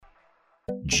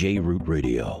JRoot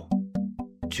Radio.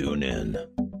 Tune in.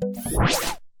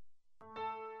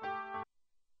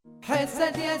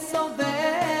 חסד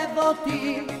יסובב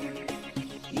אותי,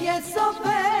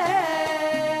 יסובב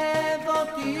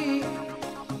אותי,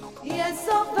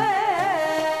 יסובב.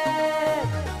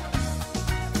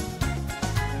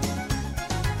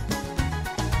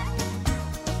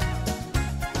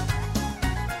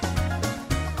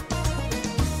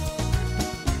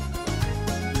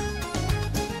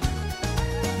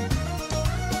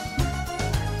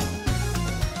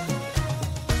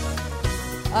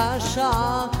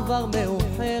 השעה כבר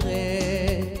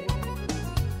מאוחרת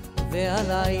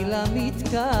והלילה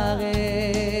מתקרב,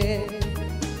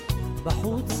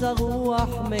 בחוץ הרוח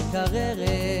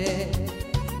מקררת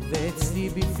ואצלי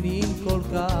בפנים כל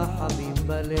כך חמים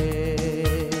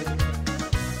בלב.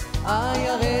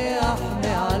 הירח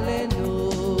מעלינו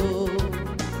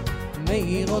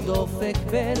מאיר עוד אופק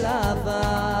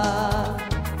בלבן,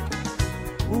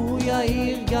 הוא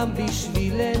יאיר גם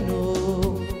בשבילנו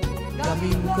גם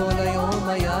אם כל היום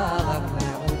היה רק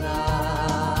מעונן.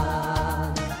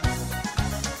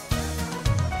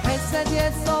 חסד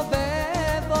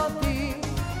יסובב אותי,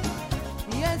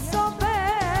 יסובב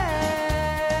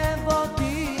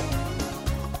אותי,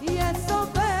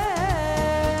 יסובב.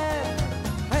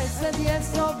 חסד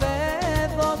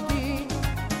יסובב אותי,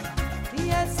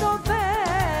 יסובב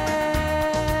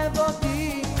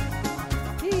אותי,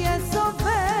 יסובב.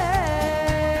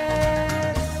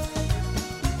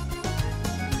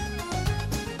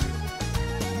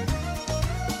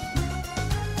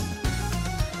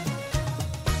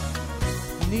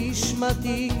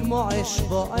 נשמתי כמו אש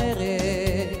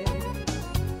בוערת,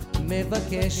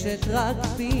 מבקשת רק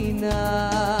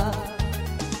פינה,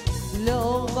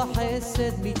 לאור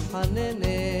וחסד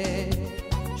מתחננת,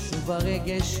 שוב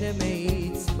הרגש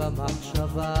שמאיץ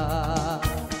במחשבה.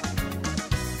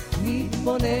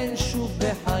 מתבונן שוב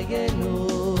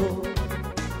בחיינו,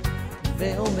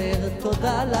 ואומר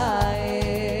תודה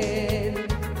לאל,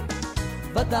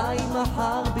 ודאי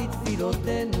מחר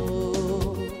בתפילותינו,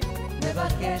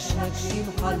 נבקש נגשים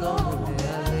חלום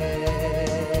והלב.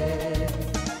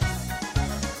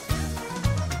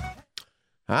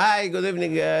 Hi, good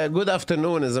evening, good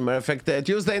afternoon, as a matter of fact.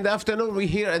 Tuesday in the afternoon, we're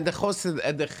here at the Chesed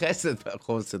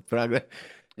program.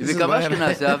 We come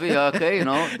Ashkenazi, Avi, okay, you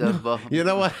know. You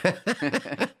know what?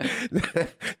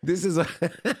 This is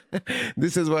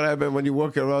what happened when you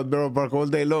walk around Borough Park all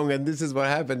day long, and this is what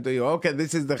happened to you. Okay,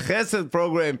 this is the Chesed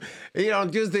program here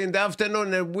on Tuesday in the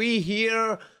afternoon, and we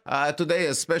here today,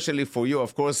 especially for you,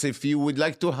 of course, if you would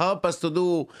like to help us to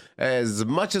do as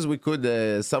much as we could,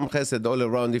 some chesed all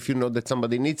around. If you know that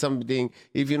somebody needs something,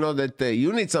 if you know that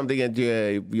you need something, and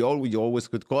you always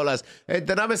could call us at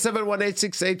the number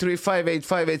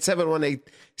 718-683-5858,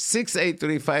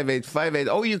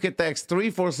 718-683-5858, or you can text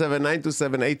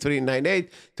 347-927-8398,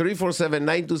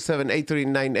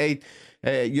 347-927-8398.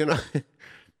 You know.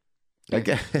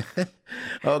 Okay.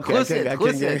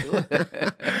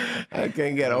 I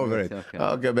can't get over it.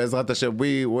 Okay, Bezrat Hashem,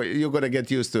 you're gonna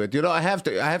get used to it. You know, I have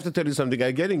to tell you something.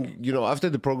 I'm getting, after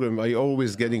the program, I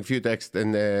always getting few texts,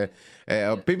 and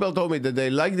people told me that they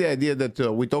like the idea that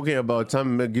we're talking about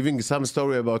giving some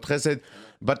story about Chesed,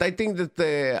 but I think that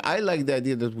I like the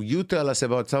idea that you tell us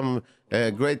about some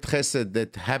great Chesed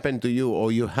that happened to you,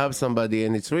 or you have somebody,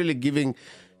 and it's really giving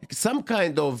some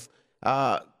kind of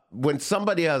when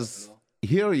somebody has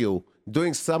hear you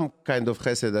doing some kind of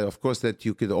chesed, of course, that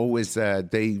you could always,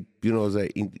 they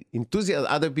enthusiasm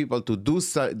other people to do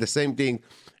the same thing.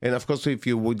 And of course, if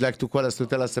you would like to call us to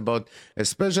tell us about a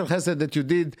special chesed that you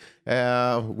did,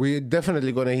 we're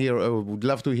definitely going to hear, would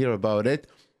love to hear about it.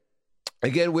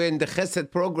 Again, we're in the chesed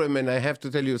program, and I have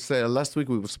to tell you, last week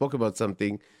we spoke about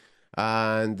something,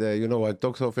 and I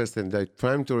talk so fast, and I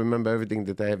try to remember everything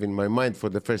that I have in my mind for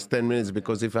the first 10 minutes,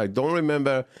 because if I don't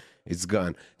remember, it's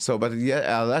gone. So, but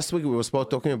yeah, last week we were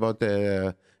talking about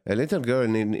a little girl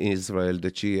in Israel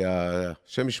that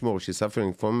she's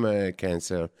suffering from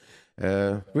cancer.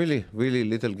 Really, really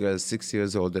little girl, 6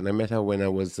 years old. And I met her when I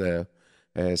was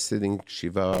sitting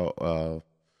Shiva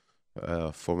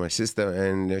for my sister,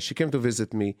 and she came to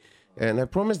visit me. And I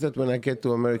promised that when I get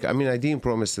to America, I didn't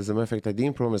promise, as a matter of fact, I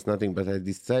didn't promise nothing, but I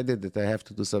decided that I have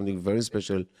to do something very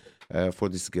special for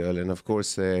this girl. And of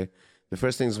course, the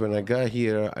first thing is when I got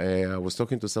here, I was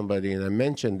talking to somebody and I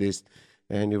mentioned this,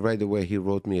 and right away he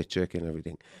wrote me a check and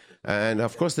everything. And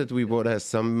of course that we bought us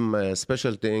some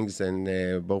special things, and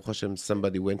Baruch Hashem,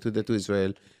 somebody went to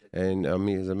Israel, and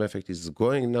as a matter of fact, he's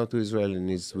going now to Israel, and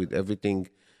he's with everything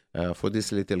for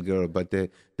this little girl. But the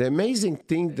amazing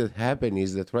thing that happened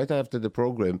is that right after the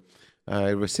program, I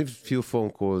received few phone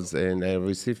calls and I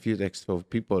received few texts of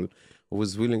people who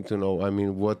was willing to know,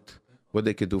 what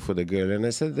they could do for the girl. And I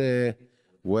said,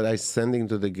 what I sending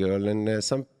to the girl, and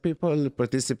some people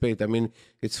participate.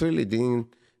 It's really didn't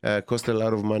cost a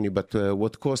lot of money, but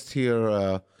what cost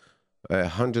here,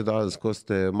 $100 cost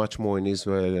much more in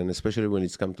Israel, and especially when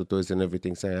it's come to toys and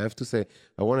everything. So I have to say,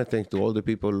 I want to thank to all the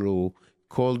people who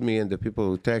called me and the people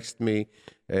who text me.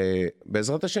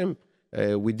 Be'ezrat Hashem,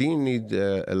 we didn't need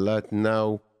a lot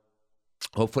now.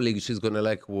 Hopefully she's going to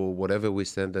like whatever we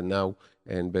send her now.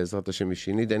 And Be'ezrat Hashem, if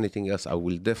she need anything else, I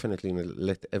will definitely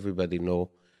let everybody know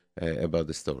about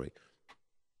the story.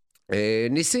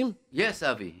 Nissim? Yes,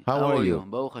 Avi. How are you?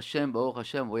 Baruch Hashem,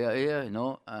 we are here,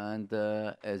 and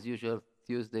as usual,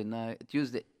 Tuesday, in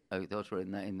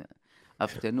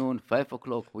afternoon, 5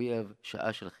 o'clock, we have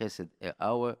Sha'ah Shel Chesed, an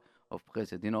hour of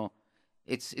Chesed.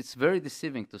 It's very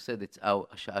deceiving to say that it's our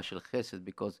Sha'ah Shel Chesed,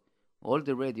 because all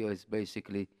the radio is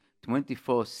basically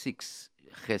 24/6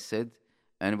 Chesed,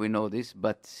 and we know this,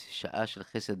 but Sha'ah Shel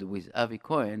Chesed with Avi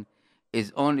Cohen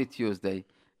is only Tuesday.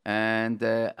 And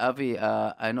Avi,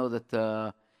 I know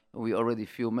that we already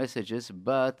few messages,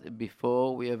 but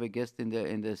before we have a guest in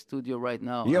the studio right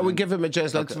now. Yeah, we give him a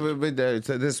chance.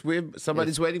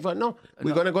 Somebody's waiting for. No,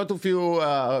 we're gonna go to few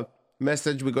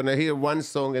message. We're gonna hear one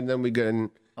song, and then we can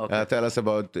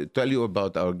tell you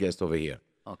about our guest over here.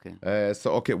 Okay.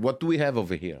 What do we have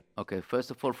over here? Okay, first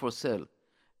of all, for sale,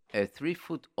 a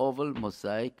 3-foot oval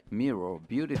mosaic mirror,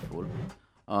 beautiful,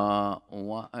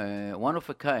 one of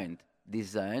a kind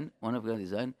design,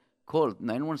 called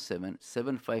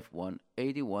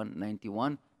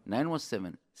 917-751-8191,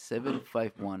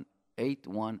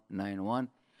 917-751-8191,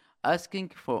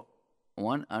 asking for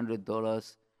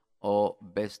 $100 or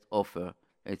best offer.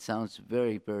 It sounds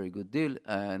very, very good deal,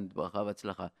 and bracha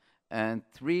v'atzlacha. And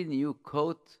 3 new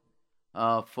coat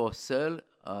for sale,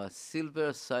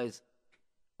 silver size,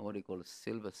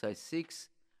 silver size 6,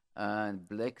 and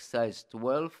black size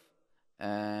 12,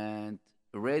 and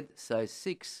red size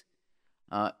 6,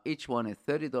 each one is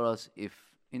 $30.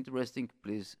 If interesting,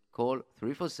 please call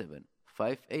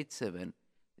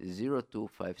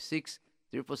 347-587-0256,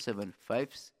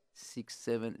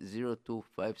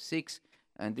 347-567-0256.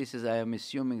 And this is, I am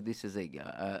assuming this is a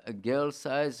girl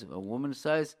size, a woman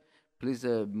size. Please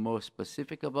more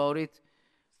specific about it.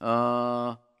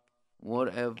 What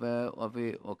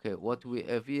we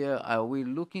have here, are we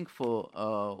looking for,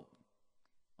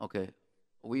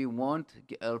 we want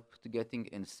help to getting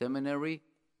in seminary.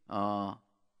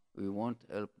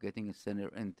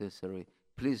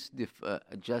 Please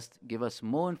just give us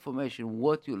more information.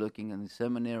 What you're looking in the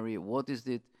seminary? What is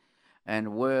it,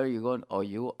 and where you're going? Or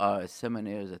you are a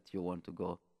seminary that you want to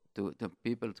go to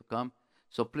people to come.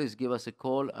 So please give us a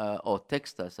call or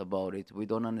text us about it. We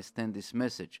don't understand this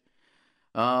message.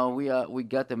 We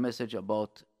got a message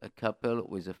about a couple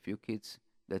with a few kids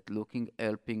that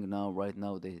helping now. Right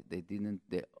now, they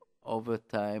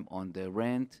overtime on the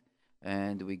rent,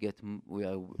 and we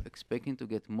are expecting to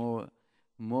get more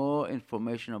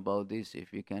information about this.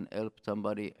 If you can help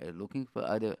somebody looking for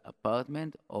either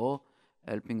apartment or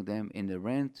helping them in the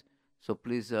rent, so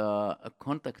please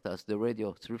contact us, the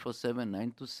radio,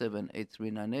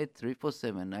 347-927-8398,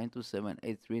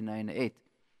 347-927-8398.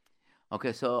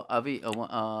 Okay, so Avi,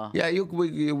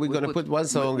 we're gonna put one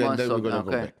song and then we're gonna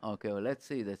go back. Okay, well, let's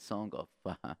see that song of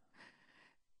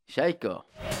Shaiko.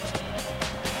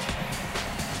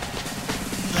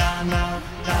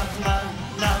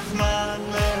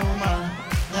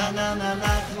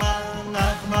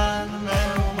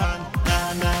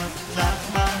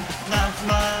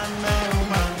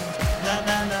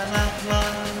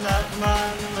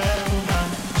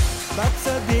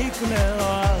 בצדיק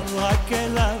מאוהב, רק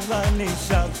אליו אני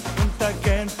שב,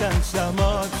 ומתקן את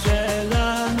הנשמות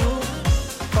שלנו.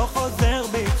 פה חוזר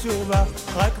בתשובה,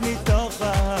 רק מתוך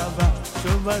אהבה,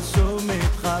 שוב ושוב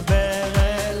מתחבר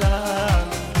אליו.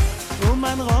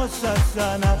 אומן ראש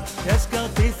השנה, יש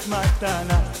כרטיס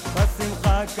מתנה,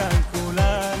 בשמחה כאן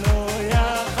כולנו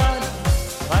יחד.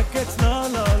 רק אצלו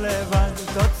לא לבד,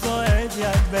 לא צועד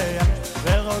יד ביד,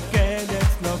 ורוקד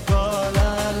אצלו כל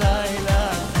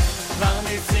הלילה. כבר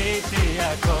ניסיתי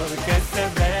הכל, כסף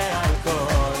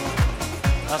ואלכוהול,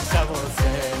 עכשיו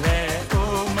רוצה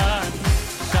לאומן,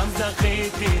 שם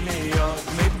זכיתי להיות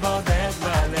מתבודד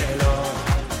בלילות,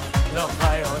 לא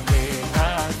חי אותי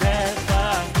עד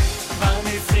אחד. כבר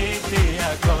ניסיתי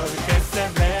הכל, כסף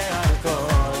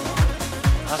ואלכוהול,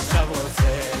 עכשיו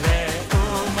רוצה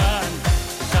לאומן,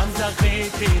 שם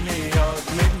זכיתי להיות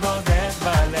מתבודד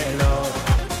בלילות,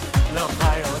 לא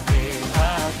חי אותי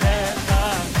עד אחד.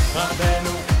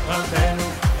 רבנו, רבנו,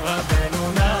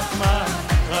 רבנו נחמן,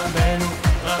 רבנו,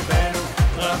 רבנו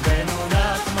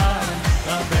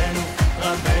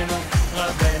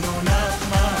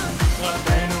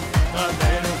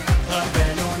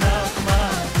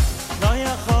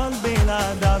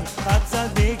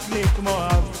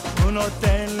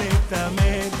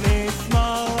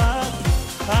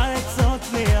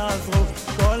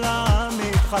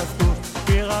חזקו,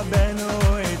 כי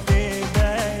רבנו איתי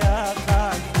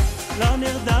ביחד. לא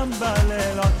נרדם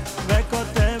בלילות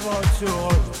וכותב עוד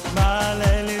שורות,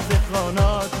 מעלה לי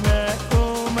זיכרונות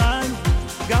מאומן,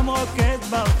 גם רוקד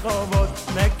ברחובות,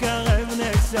 מקרב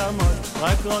נשמות,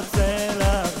 רק רוצה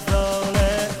לחזור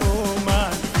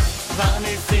לאומן. כבר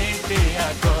ניסיתי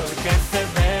הכל, כסף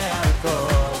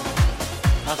והכל,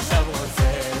 עכשיו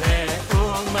רוצה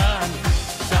לאומן,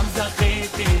 שם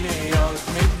זכיתי להיות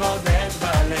מתבודד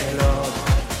בלילות,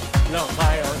 לא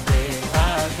חי אותי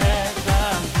עד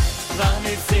איתם. כבר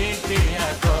ניסיתי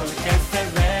הכל, כסף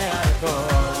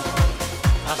והכל,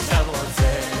 עכשיו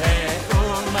רוצה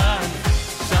לאומן,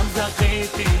 שם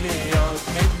זכיתי להיות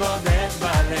מתבודד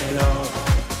בלילות,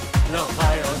 לא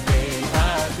חי אותי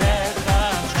עד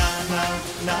איתם.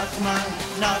 נחמן,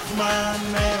 נחמן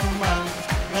מאומן,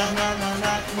 נחמן,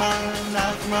 נחמן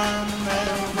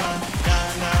מאומן,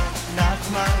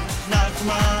 נחמן,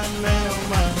 נחמן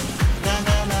מאומן,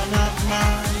 נחמן,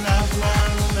 נחמן מאומן, נחמן, נחמן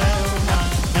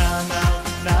מאומן,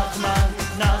 נחמן,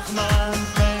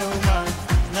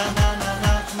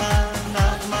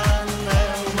 נחמן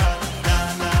מאומן,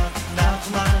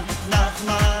 נחמן,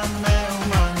 נחמן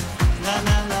מאומן,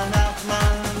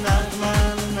 נחמן,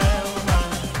 נחמן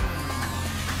מאומן.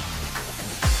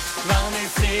 כבר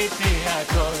ניסיתי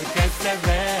הכל, כסף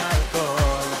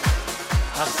והכל,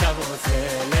 עכשיו רוצה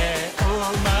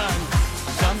לאומן,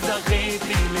 שם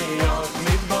זכיתי להיות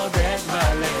מתבודד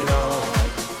בלילות,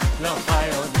 לא חי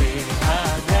אותי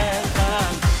עד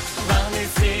איכן. כבר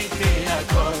ניסיתי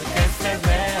הכל, כסף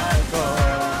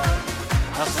והכל,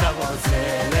 עכשיו רוצה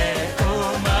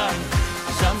לאומן,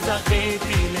 שם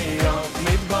זכיתי להיות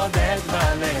מתבודד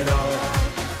בלילות,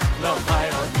 לא חי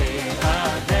אותי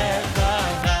עד איכן.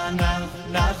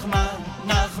 נחמן,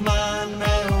 נחמן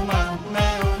מאומן,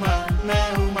 מאומן,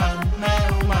 מאומן,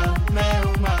 מאומן,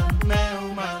 מאומן,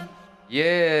 מאומן.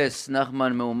 Yes,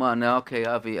 Nachman Meuman. Okay,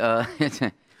 Avi.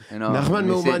 Nachman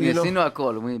Meuman, you know. ניסינו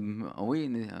הכל. We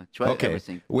try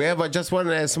everything. We have just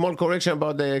one small correction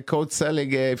about the code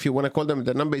selling. If you want to call them,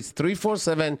 the number is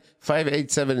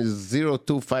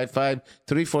 347-587-0255.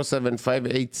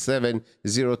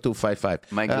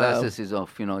 347-587-0255. My glasses is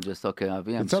off, just okay,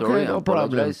 Avi. I'm It's sorry. okay, I no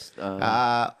problem. apologize.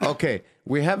 Okay,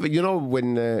 we have,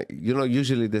 when,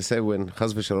 usually they say when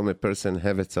Chas v'Shalom a person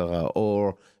have a tzara,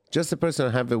 or just a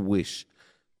person have a wish,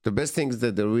 the best things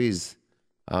that there is,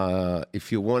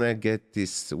 if you want to get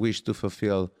this wish to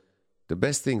fulfill, the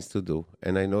best things to do,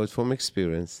 and I know it from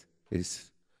experience,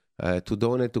 is to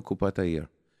donate to Kupat Ha'ir.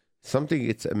 Something,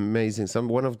 it's amazing.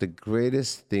 One of the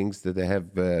greatest things that they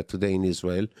have today in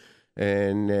Israel.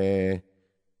 And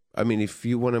if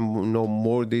you want to know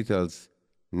more details,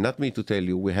 not me to tell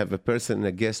you, we have a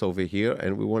guest over here,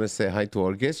 and we want to say hi to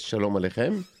our guest. Shalom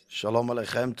Aleichem. Shalom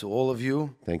Aleichem to all of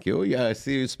you. Thank you. Yeah, I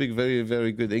see you speak very,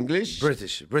 very good English.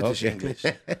 British Okay. English.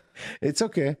 It's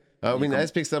okay. I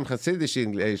speak some Hasidic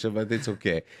English, but it's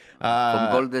okay.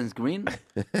 From Golden's Green?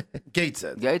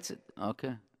 Gateshead. Gates?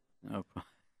 Okay. No problem.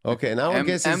 Okay, now our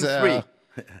guest is... M3.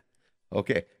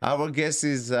 Okay, our guest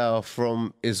is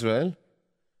from Israel.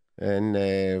 And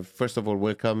first of all,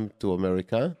 welcome to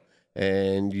America.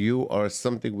 And you are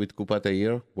something with Kupat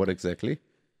Ha'ir. What exactly?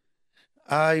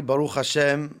 I, Baruch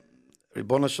Hashem,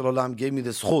 Ribono Shel Olam, gave me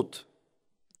the zchut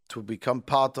to become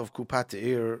part of Kupat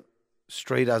Ha'ir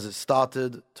straight as it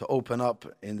started, to open up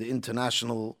in the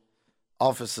international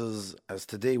offices, as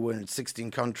today we're in 16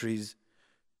 countries,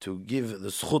 to give the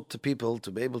zchut to people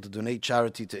to be able to donate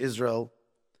charity to Israel,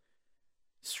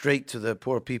 straight to the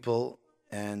poor people,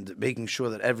 and making sure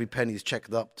that every penny is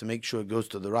checked up to make sure it goes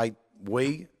to the right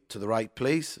way, to the right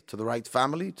place, to the right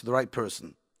family, to the right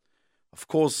person. Of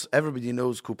course, everybody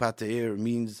knows Kupat Ha'ir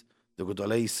means the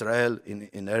Gedolei Israel in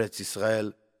Eretz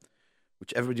Israel,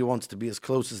 which everybody wants to be as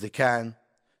close as they can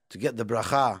to get the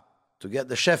bracha, to get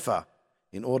the shefa,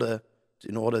 in order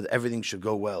that everything should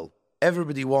go well.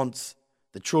 Everybody wants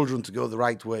the children to go the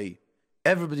right way.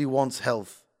 Everybody wants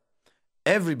health.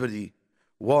 Everybody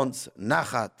wants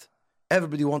nachat.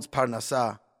 Everybody wants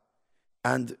parnasah.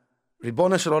 And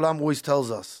Ribono Shel Olam always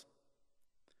tells us,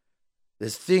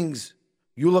 there's things,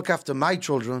 you look after my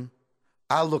children,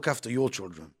 I'll look after your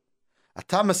children.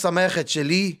 Ata mesamech et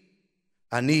sheli,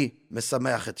 ani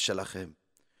mesamech et shelachem.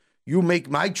 You make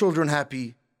my children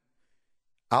happy,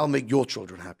 I'll make your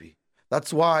children happy.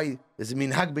 That's why there's a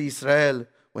minhag b'Yisrael,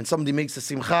 when somebody makes a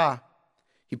simcha,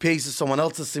 he pays to someone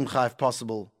else's simcha if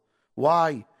possible.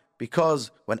 Why? Because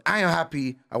when I am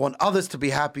happy, I want others to be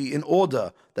happy, in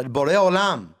order that Borei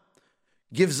Olam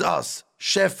gives us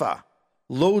shefa,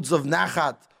 loads of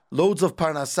nachat, loads of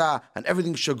parnasah, and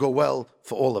everything should go well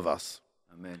for all of us.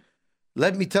 Amen.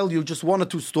 Let me tell you just one or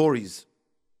two stories.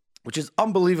 which is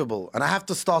unbelievable. And I have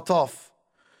to start off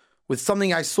with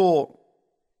something I saw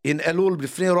in Elul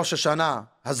b'fnei Rosh Hashanah.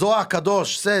 Hazohar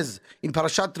Kadosh says in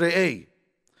Parashat Re'eh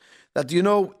that,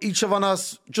 each of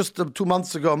us just 2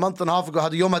 months ago, a month and a half ago,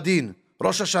 had Yom Adin,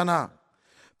 Rosh Hashanah.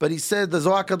 But he said, the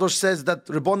Zohar Kadosh says that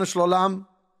Ribono Shel Olam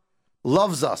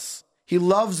loves us. He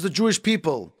loves the Jewish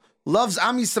people, loves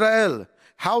Am Yisrael.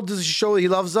 How does he show he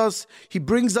loves us? He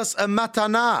brings us a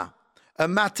matana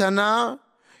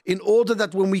in order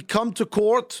that when we come to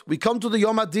court, we come to the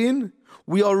Yom Adin,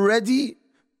 we are ready,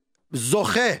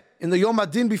 zocheh, in the Yom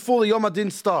Adin before the Yom Adin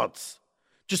starts.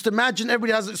 Just imagine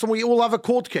we all have a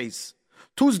court case.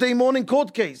 Tuesday morning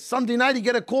court case. Sunday night you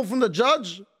get a call from the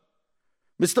judge.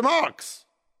 Mr. Marks,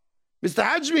 Mr.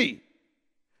 Hajmi,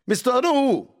 Mr.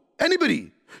 Anuhu,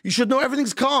 anybody. You should know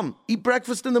everything's calm. Eat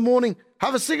breakfast in the morning.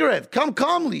 Have a cigarette. Come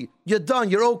calmly. You're done.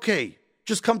 You're okay.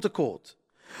 Just come to court.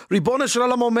 Ribono Shel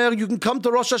Olam Omer, you can come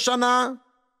to Rosh Hashanah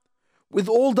with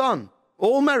all done,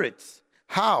 all merits.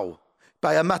 How?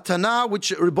 By a matana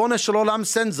which Ribono Shel Olam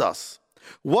sends us.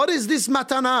 What is this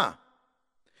matana?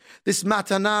 This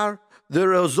matana,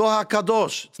 the Zohar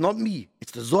Kadosh, it's not me,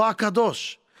 it's the Zohar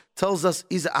Kadosh, tells us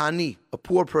is ani, a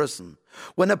poor person.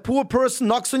 When a poor person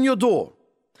knocks on your door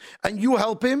and you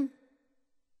help him,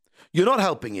 you're not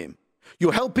helping him.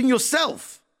 You're helping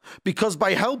yourself. Because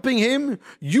by helping him,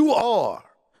 you are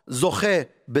zocher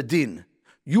bedin.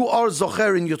 You are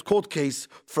zocher in your court case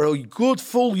for a good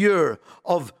full year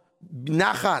of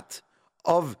nachat,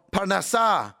 of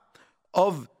parnasah,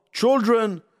 of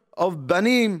children, of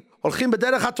banim, holchim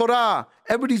b'derech haTorah.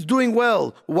 Everybody's doing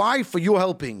well. Why? For you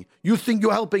helping. You think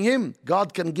you're helping him?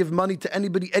 God can give money to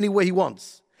anybody, any way he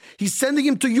wants. He's sending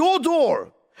him to your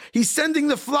door. He's sending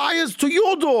the flyers to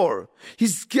your door.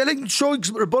 He's Ribono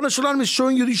Shel Olam is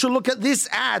showing you should look at this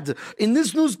ad in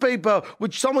this newspaper,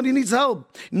 which somebody needs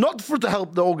help. Not to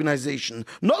help the organization,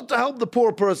 not to help the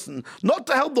poor person, not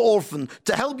to help the orphan,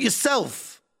 to help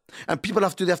yourself. And people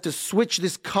have to switch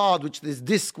this card, this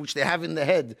disc, which they have in their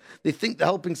head. They think they're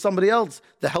helping somebody else.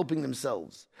 They're helping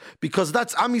themselves. Because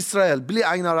that's Am Yisrael. Bli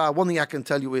Ayin Hara. One thing I can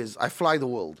tell you is, I fly the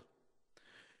world.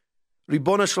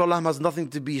 Ribono Shel Olam has nothing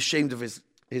to be ashamed of his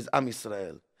Am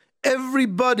Yisrael.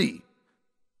 Everybody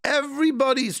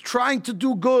is trying to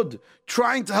do good,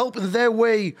 trying to help in their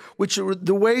way,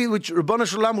 the way which Ribono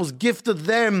Shel Olam was gifted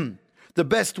them, the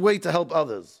best way to help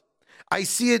others. I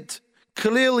see it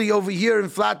clearly over here in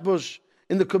Flatbush,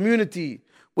 in the community,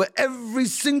 where every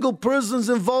single person's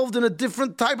involved in a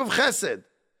different type of chesed.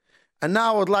 And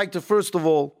now I'd like to first of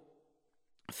all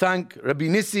thank Rabbi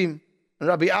Nissim and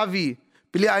Rabbi Avi,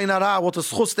 Bili Ayin Hara, what a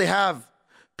schus they have.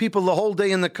 People the whole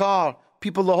day in the car,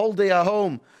 people the whole day at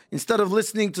home. Instead of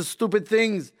listening to stupid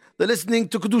things, they're listening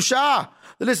to Kedusha,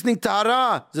 they're listening to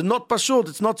Hara. It's not pashut,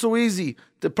 it's not so easy.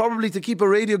 To keep a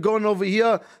radio going over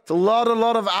here, it's a lot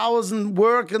of hours and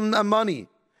work and money.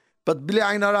 But Bili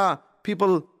Ayin Hara,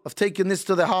 people have taken this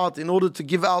to their heart in order to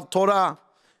give out Torah,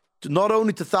 not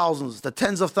only to thousands, to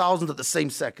tens of thousands at the same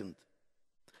second.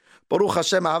 Baruch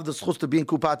Hashem, I have the schus to be in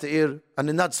Kupat Eir, and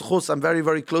in that schus, I'm very,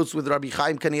 very close with Rabbi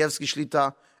Chaim Kanievsky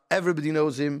Shlita. Everybody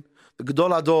knows him. The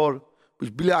Gedol Ador,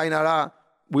 which Bili Ayin Hara,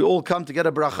 we all come to get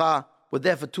a bracha. We're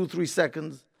there for 2-3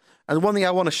 seconds. And one thing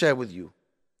I want to share with you.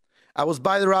 I was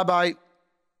by the rabbi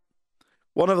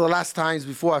one of the last times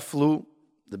before I flew,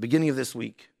 the beginning of this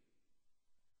week.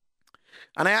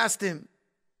 And I asked him,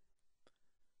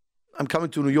 I'm coming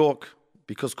to New York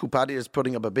because Kupat Eir is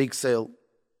putting up a bake sale.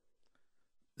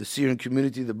 The Syrian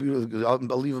community, the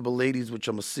unbelievable ladies, which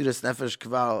are Mesiras Nefesh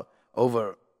Kvar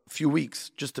over a few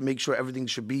weeks, just to make sure everything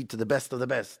should be to the best of the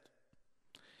best.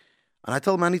 And I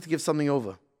told him I need to give something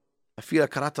over. I feel a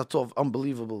karata tov,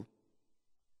 unbelievable.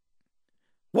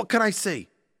 What can I say?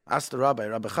 Asked the rabbi,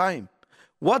 Rabbi Chaim,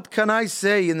 what can I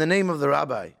say in the name of the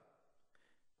rabbi?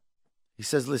 He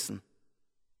says, listen,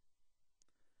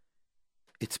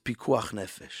 it's pikuach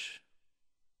nefesh.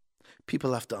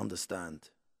 People have to understand.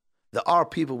 There are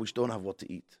people which don't have what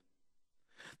to eat.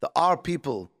 There are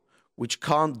people which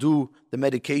can't do the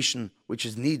medication which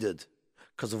is needed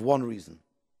because of one reason,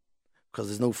 because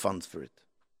there's no funds for it.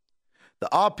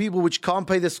 There are people which can't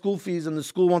pay their school fees and the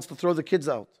school wants to throw the kids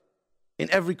out. In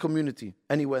every community,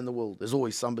 anywhere in the world, there's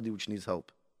always somebody which needs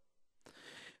help.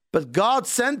 But God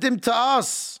sent him to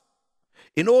us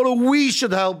in order we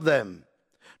should help them.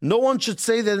 No one should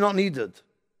say they're not needed.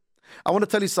 I want to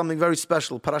tell you something very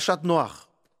special. Parashat Noach.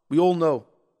 We all know.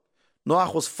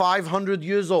 Noach was 500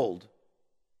 years old.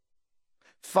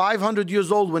 500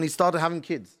 years old when he started having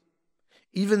kids.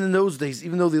 Even in those days,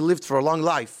 even though they lived for a long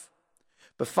life.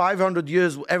 But 500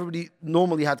 years, everybody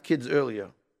normally had kids earlier.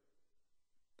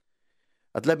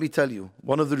 But let me tell you,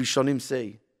 one of the Rishonim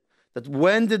say That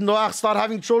when did Noach start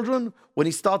having children? When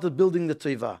he started building the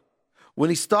teva. When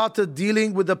he started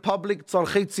dealing with the public,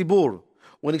 tzarchei tzibur.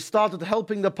 When he started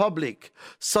helping the public,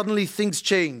 suddenly things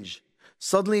change.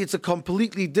 Suddenly it's a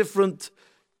completely different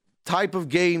type of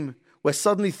game where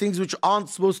suddenly things which aren't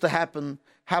supposed to happen,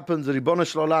 happens. The Ribono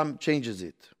Shel Olam changes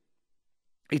it.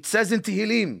 It says in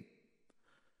Tehillim,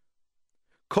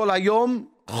 Kol hayom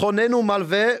chonenu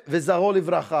malveh v'zaro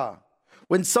livracha.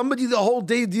 When somebody the whole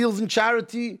day deals in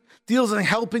charity, deals in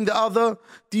helping the other,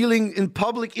 dealing in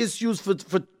public issues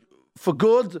for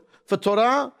good, for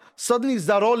Torah, suddenly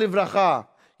zaro livracha,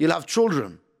 you'll have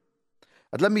children.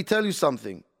 And let me tell you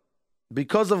something.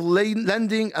 Because of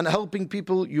lending and helping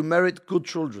people, you merit good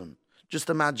children. Just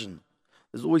imagine.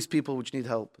 There's always people which need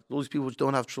help. There's always people which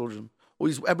don't have children.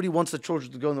 Everybody wants the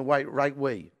children to go in the right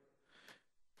way.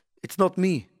 It's not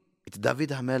me. It's David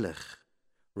HaMelech.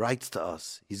 Writes to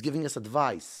us. He's giving us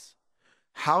advice.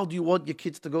 How do you want your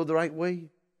kids to go the right way?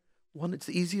 One, it's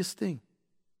the easiest thing.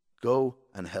 Go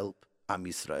and help Am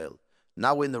Yisrael.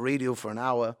 Now we're in the radio for an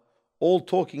hour, all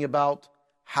talking about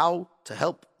how to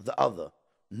help the other.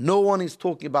 No one is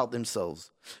talking about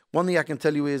themselves. One thing I can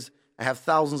tell you is, I have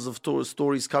thousands of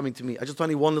stories coming to me. I just tell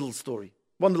you one little story.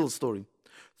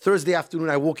 Thursday afternoon,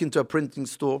 I walk into a printing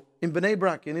store in Bnei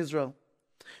Brak in Israel.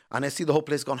 And I see the whole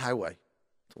place gone highway.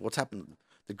 So what's happened?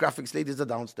 The graphics ladies are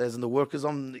downstairs and the workers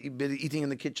are eating in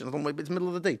the kitchen. It's the middle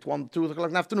of the day, 1, 2 o'clock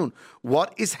in the afternoon.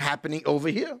 What is happening over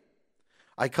here?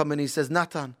 I come in, he says,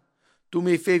 Natan, do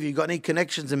me a favor. You got any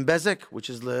connections in Bezek, which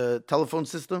is the telephone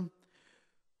system?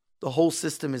 The whole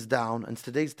system is down. And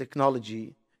today's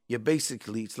technology,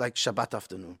 it's like Shabbat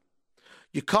afternoon.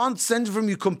 You can't send from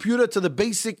your computer to the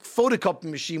basic photocopy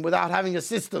machine without having a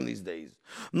system these days.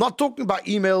 I'm not talking about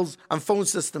emails and phone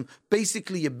system.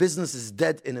 Basically, your business is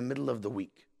dead in the middle of the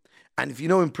week. And if you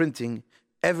know in printing,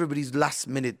 everybody's last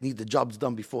minute need the jobs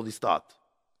done before they start.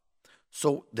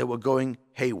 So they were going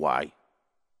haywire. It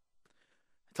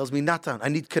tells me, Natan, I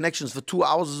need connections for 2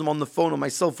 hours as I'm on the phone on my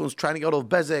cell phones trying to get out of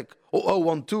Bezek, or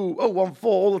 012, 014,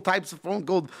 all the types of phone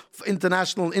called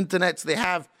international internets they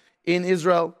have in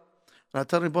Israel. And I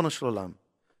tell Ribono Shel Olam,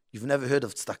 you've never heard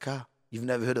of tzedakah? You've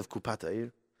never heard of Kupat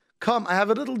Ha'ir? Come, I have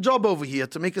a little job over here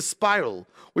to make a spiral,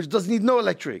 which doesn't need no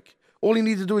electric. All you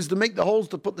need to do is to make the holes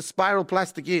to put the spiral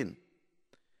plastic in.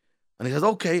 And he says,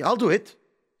 okay, I'll do it.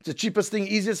 It's the cheapest thing,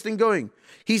 easiest thing going.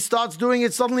 He starts doing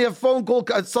it, suddenly a phone call,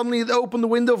 suddenly they open the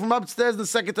window from upstairs, and the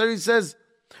secretary says,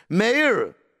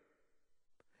 Meir,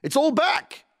 it's all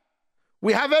back.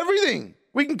 We have everything.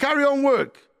 We can carry on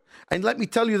work. And let me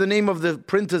tell you the name of the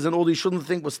printers and all you shouldn't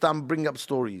think was Stam bring up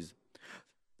stories.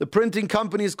 The printing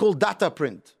company is called Data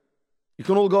Print. You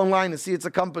can all go online and see it's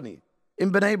a company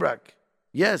in Bnei Brak.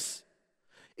 Yes.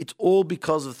 It's all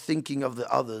because of thinking of the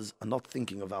others and not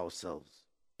thinking of ourselves.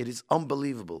 It is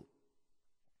unbelievable.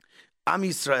 Am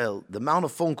Yisrael, the amount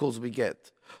of phone calls we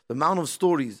get, the amount of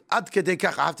stories. Ad kedei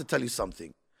kach, I have to tell you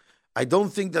something. I don't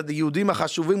think that the Yehudim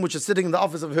HaChashuvim, which are sitting in the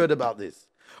office, have heard about this.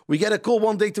 We get a call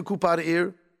one day to Kupat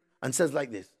Ha'ir and says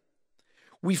like this.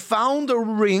 We found a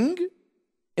ring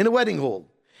in a wedding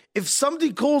hall. If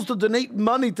somebody calls to donate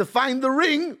money to find the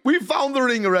ring, we found the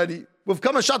ring already. We've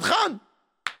come a shadchan.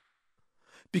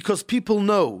 Because people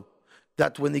know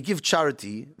that when they give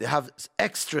charity, they have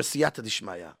extra siyata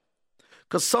dishmaya.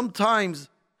 Because sometimes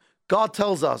God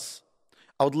tells us,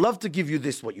 I would love to give you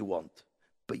this, what you want,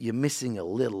 but you're missing a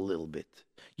little bit.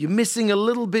 You're missing a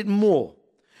little bit more.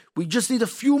 We just need a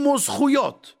few more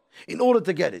zchuyot in order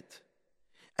to get it.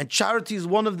 And charity is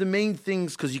one of the main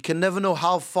things because you can never know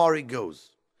how far it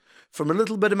goes. From a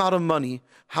little bit amount of money,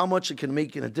 how much it can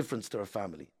make in a difference to a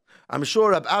family. I'm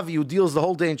sure Rab Avi, who deals the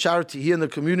whole day in charity here in the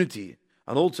community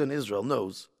and also in Israel,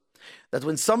 knows that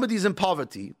when somebody's in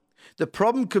poverty, the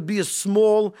problem could be as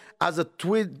small as a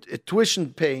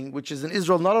tuition paying, which is in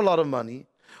Israel not a lot of money,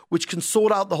 which can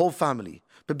sort out the whole family.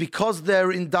 But because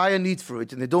they're in dire need for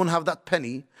it and they don't have that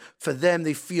penny, for them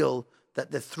they feel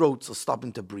that their throats are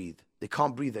stopping to breathe. They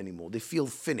can't breathe anymore. They feel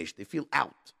finished. They feel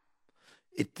out.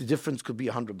 The difference could be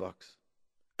 $100.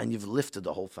 And you've lifted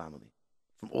the whole family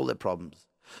from all their problems.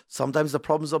 Sometimes the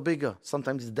problems are bigger.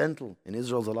 Sometimes it's dental. In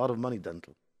Israel, there's a lot of money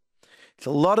dental. It's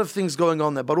a lot of things going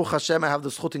on there. Baruch Hashem, I have the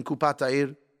zchut in Kupat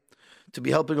Ha'ir to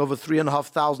be helping over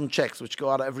 3,500 checks, which go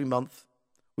out every month.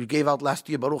 We gave out last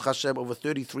year, Baruch Hashem, over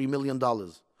 $33 million.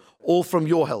 All from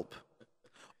your help.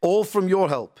 All from your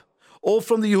help. All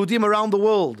from the Yehudim around the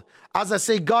world. As I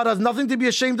say, God has nothing to be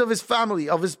ashamed of his family,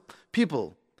 of his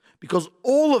people. Because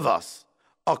all of us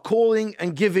are calling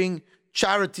and giving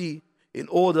charity in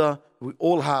order we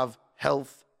all have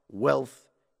health, wealth,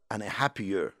 and a happy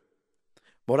year.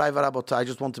 Morai v'rabotai, I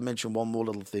just want to mention one more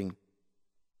little thing.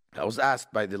 I was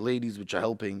asked by the ladies which are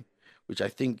helping, which I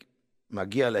think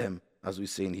Magia lehem, as we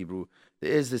say in Hebrew,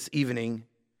 there is this evening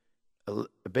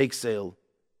a bake sale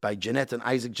by Jeanette and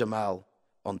Isaac Jamal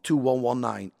on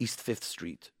 2119 East 5th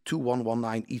Street,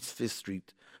 2119 East 5th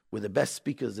Street, with the best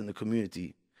speakers in the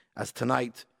community. As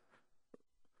tonight,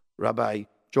 Rabbi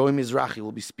Joey Mizrahi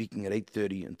will be speaking at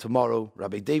 8:30, and tomorrow,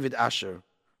 Rabbi David Asher,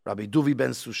 Rabbi Duvi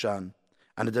Ben Sushan,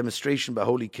 and a demonstration by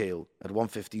Holy Kale at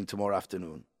 1:15 tomorrow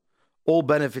afternoon. All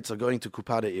benefits are going to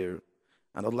Kupat Ir,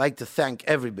 and I'd like to thank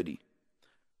everybody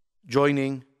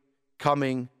joining,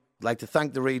 coming. I'd like to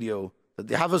thank the radio that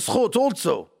they have a zchut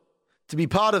also to be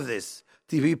part of this,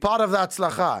 to be part of the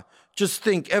Hatzlacha. Just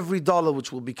think every dollar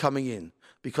which will be coming in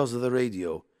because of the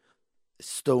radio,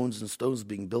 stones and stones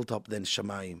being built up then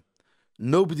Shamayim.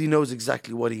 Nobody knows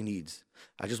exactly what he needs.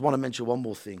 I just want to mention one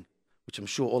more thing, which I'm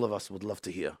sure all of us would love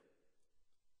to hear.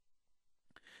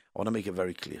 I want to make it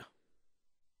very clear.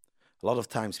 A lot of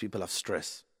times people have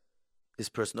stress. This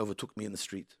person overtook me in the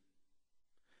street.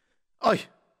 Oh,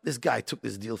 this guy took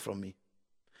this deal from me.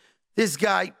 This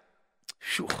guy,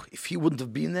 if he wouldn't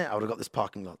have been there, I would have got this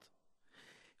parking lot.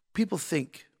 People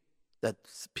think that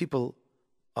people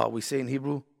are, we say in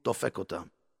Hebrew, dofekotam.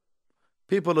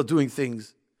 People are doing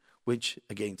things which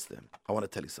against them. I want to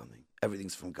tell you something.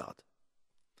 Everything's from God.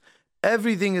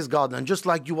 Everything is God. And just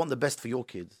like you want the best for your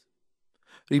kids,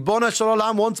 Ribbona Shel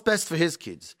Olam wants best for his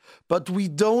kids. But we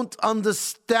don't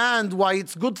understand why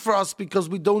it's good for us because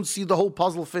we don't see the whole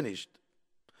puzzle finished.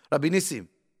 Rabbi Nissim,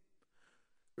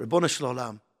 Ribbona Shel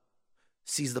Olam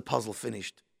sees the puzzle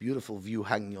finished. Beautiful view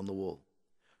hanging on the wall.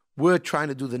 We're trying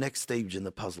to do the next stage in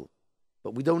the puzzle.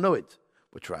 But we don't know it.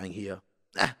 We're trying here.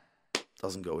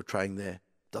 Doesn't go. We're trying there.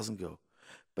 Doesn't go.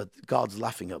 But God's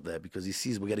laughing up there because he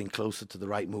sees we're getting closer to the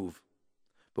right move.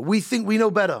 But we think we know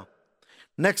better.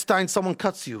 Next time someone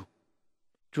cuts you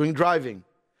during driving.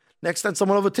 Next time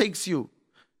someone overtakes you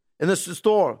in the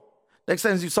store. Next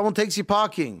time someone takes you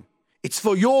parking. It's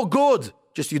for your good.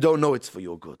 Just you don't know it's for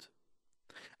your good.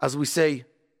 As we say,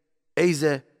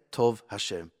 Eze Tov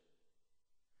Hashem.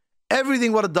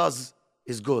 Everything what it does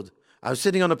is good. I was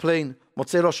sitting on a plane,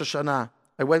 Motzei Rosh Hashanah.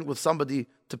 I went with somebody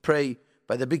to pray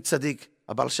by the big tzaddik,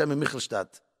 Abal Shem in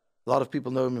Michelstadt. A lot of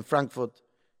people know him in Frankfurt.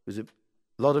 There's a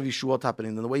lot of Yeshuot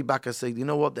happening. On the way back, I said, you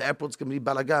know what? The airport's going to be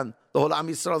balagan. The whole Am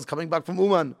Yisrael is coming back from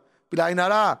Uman. Bilay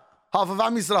Nara. Half of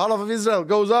Am Yisrael, half of Israel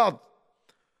goes out.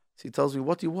 So he tells me,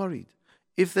 what are you worried?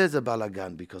 If there's a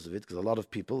balagan because of it, because a lot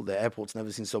of people, the airport's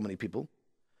never seen so many people,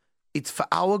 it's for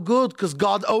our good, because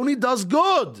God only does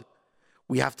good.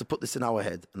 We have to put this in our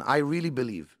head. And I really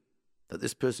believe that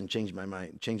this person changed my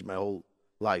mind, changed my whole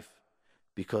life,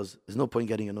 because there's no point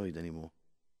getting annoyed anymore.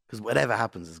 Because whatever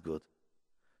happens is good.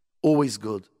 Always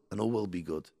good, and all will be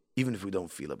good, even if we don't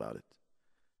feel about it.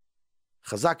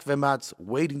 Chazak Vematz,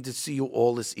 waiting to see you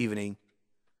all this evening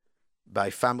by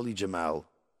Family Jamal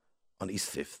on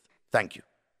East 5th. Thank you.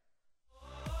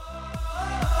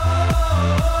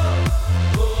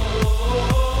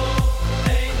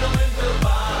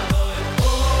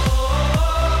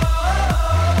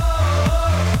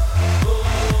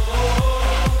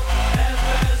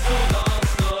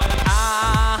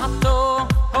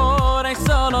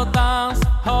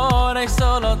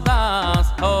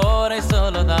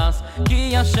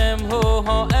 כי השם הוא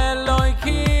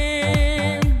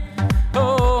האלוהים,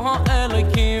 הוא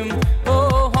האלוהים,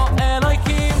 הוא האלוהים.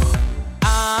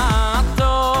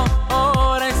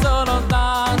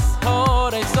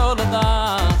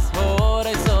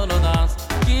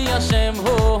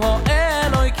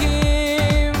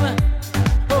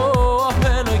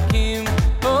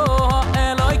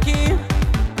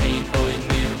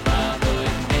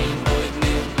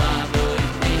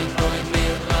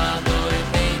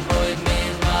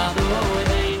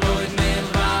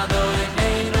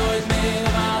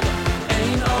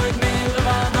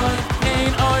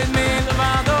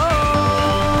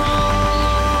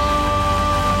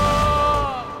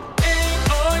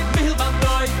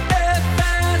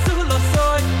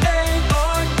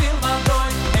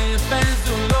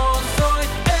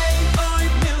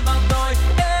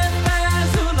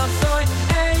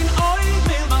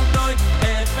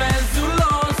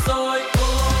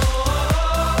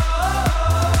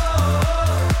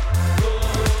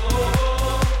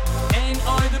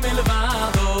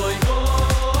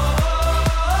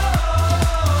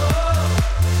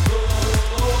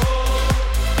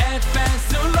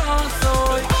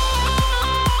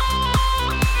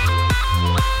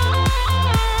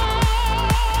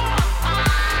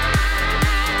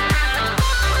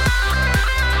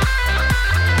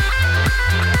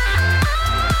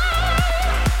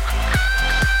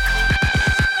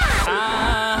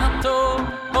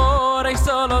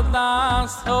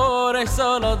 הורי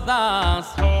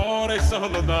סולודס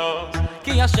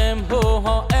כי השם הוא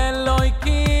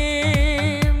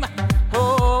האלוהים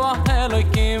הוא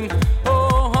האלוהים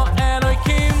הוא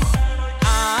האלוהים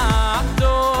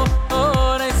אדו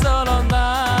הורי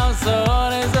סולודס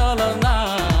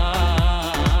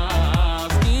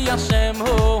כי השם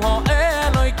הוא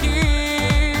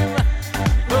האלוהים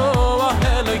הוא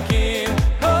האלוהים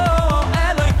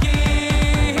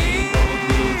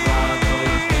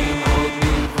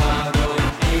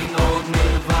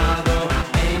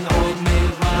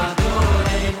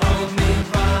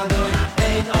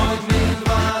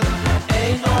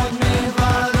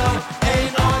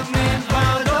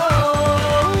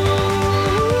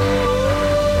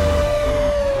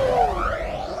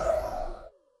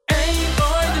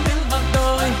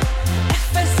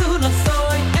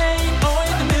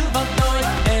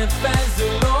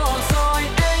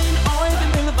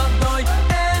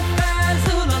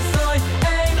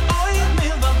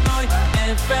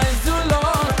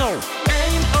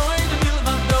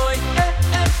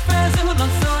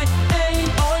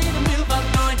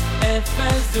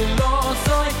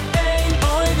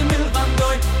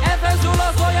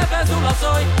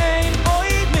soy ein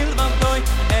oid milvantoi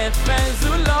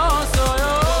efezulo soy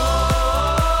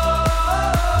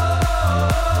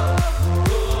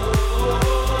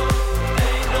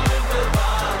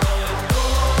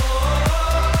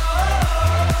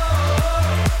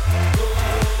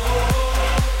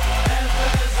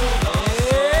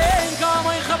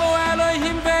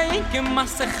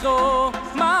מסכו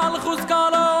מלכוס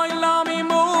קלו אילמי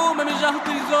מום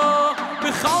ממשלתיזו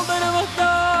בכל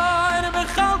דרבדוי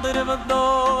בכל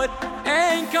דרבדוי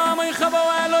אין כמוי חבו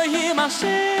אלוהים השם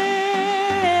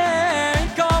אין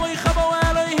כמוי חבו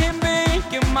אלוהים בי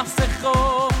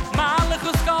כמסכו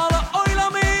מלכוס קלו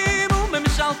אילמי מום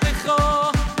ממשלתיזו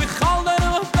בכל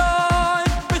דרבדוי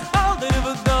בכל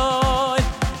דרבדוי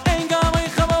אין כמוי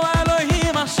חבו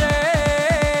אלוהים השם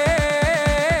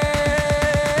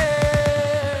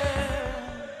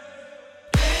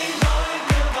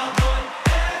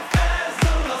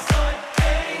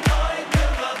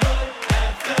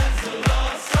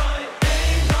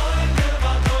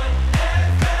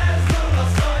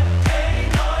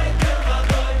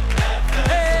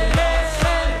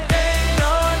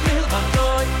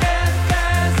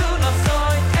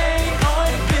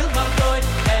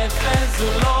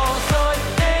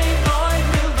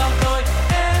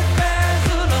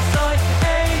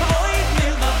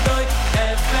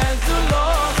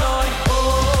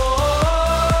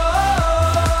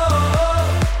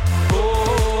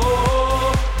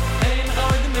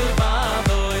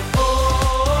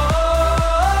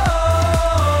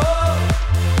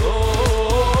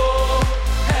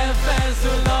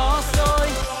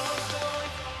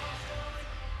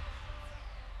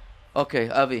Okay,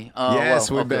 Avi.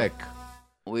 Yes, well, we're okay. back.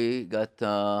 We got,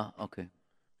 okay.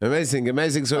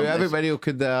 Amazing. So everybody who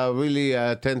could really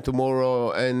attend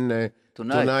tomorrow and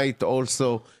tonight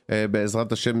also, Be'ezrat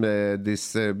Hashem,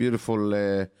 this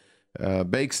beautiful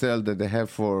bake sale that they have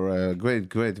for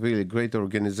really great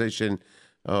organization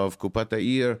of Kupat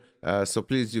Ha'ir. So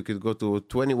please, you could go to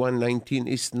 2119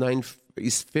 East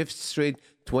 5th Street,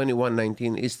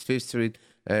 2119 East 5th Street,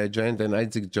 Giant and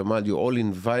Isaac Jamal. You're all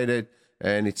invited.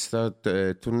 And it starts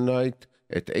tonight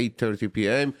at 8:30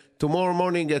 p.m. Tomorrow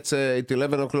morning at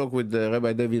 11 o'clock with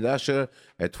Rabbi David Asher.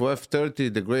 At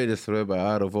 12:30, the greatest rabbi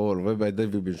out of all, Rabbi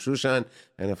David Ben Shushan.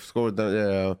 And of course,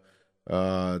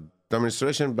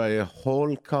 demonstration by a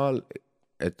whole call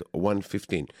at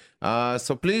 1:15.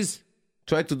 So please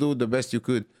try to do the best you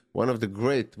could. One of the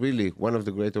great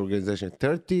organizations.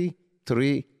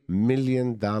 $33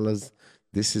 million.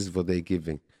 This is what they're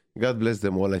giving. God bless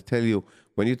them all. I tell you,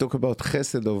 when you talk about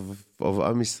chesed of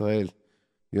Am Yisrael,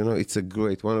 you know, it's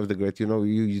one of the great, you know,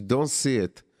 you don't see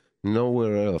it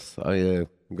nowhere else.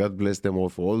 God bless them all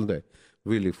for all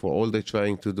they're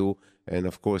trying to do. And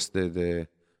of course, the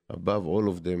above all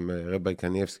of them, Rabbi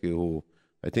Kanievsky, who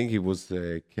I think he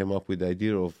came up with the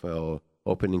idea of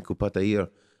opening Kupat Ha'ir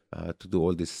to do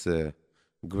all this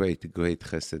great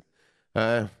chesed.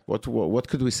 What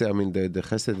could we say? I mean, the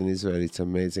chesed in Israel, it's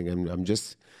amazing. I'm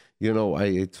just, you know,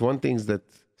 it's one thing that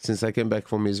since I came back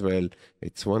from Israel,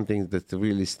 it's one thing that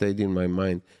really stayed in my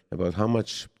mind about how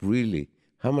much really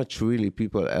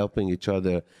people are helping each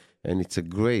other. And it's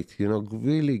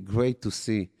really great to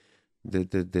see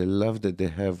the love that they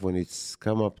have when it's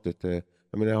come up that, I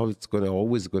hope it's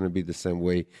always going to be the same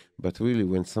way. But really,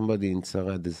 when somebody in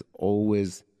Tzara, there's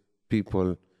always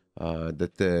people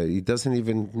that it doesn't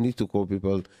even need to call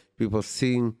people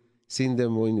seeing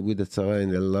them with the tzara,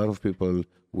 and a lot of people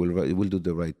will do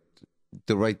the right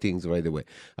the right things right away.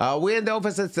 We're in the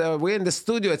office. We're in the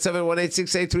studio at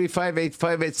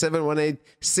 718-683-5858,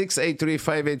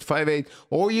 718-683-5858,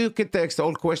 or you can text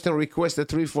all question request at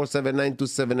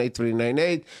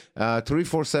 347-927-8398,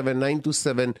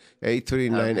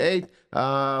 347-927-8398.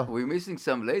 We're missing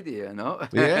some lady here, no?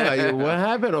 Yeah, what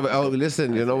happened? Oh,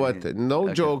 listen, you know what?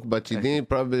 No joke, but she didn't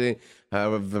probably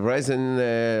her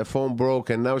Verizon phone broke,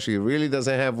 and now she really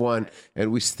doesn't have one,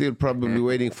 and we're still probably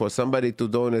waiting for somebody to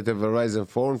donate a Verizon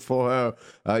phone for her.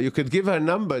 You could give her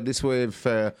number this way if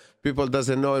people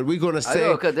doesn't know, and we're gonna say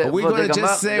we're gonna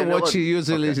just say what she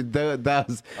usually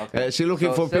does. She's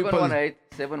looking for people.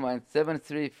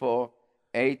 718-734.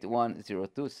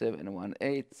 8102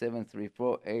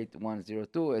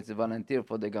 718-734-8102. It's a volunteer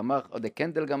for the Gamach or the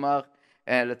Candle Gamach,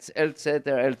 and it's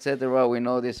etc. We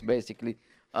know this basically.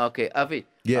 Okay, Avi.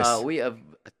 Yes. We have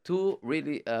two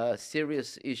really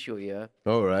serious issue here.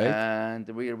 All right. And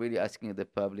we're really asking the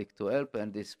public to help.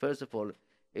 And this, first of all,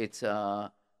 it's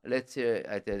let's say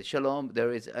at Shalom.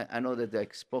 There is. I know that I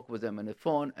spoke with them on the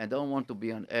phone. I don't want to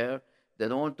be on air. They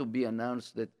don't want to be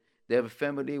announced that they have a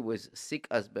family with sick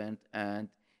husband, and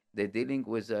they're dealing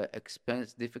with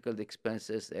difficult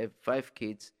expenses. They have 5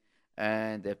 kids,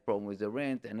 and they have problem with the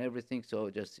rent and everything. So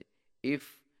just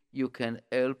if you can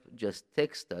help, just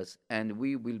text us, and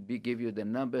we will give you the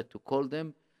number to call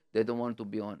them. They don't want to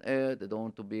be on air. They don't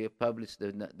want to be publish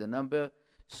the number.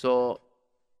 So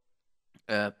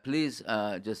please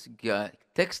just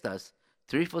text us.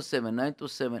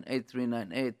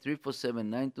 347-927-8398,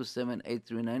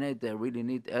 347-927-8398. They really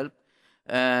need help.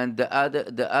 And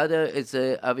the other is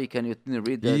Avi. Can you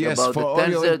read about the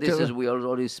tensor? This is we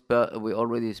already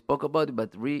spoke about it,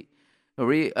 but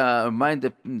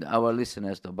remind our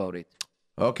listeners about it.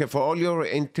 Okay, for all your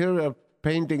interior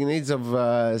painting needs of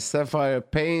sapphire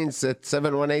paints at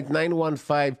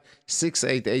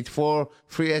 718-915-6884.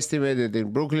 Free estimated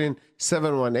in Brooklyn,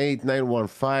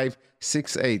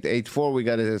 718-915-6884. We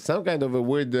got some kind of a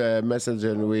weird message,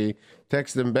 and we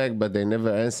text them back, but they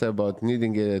never answer about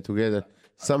needing to get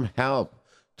some help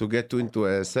to get into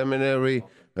a seminary.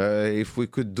 If we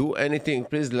could do anything,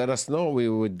 please let us know. We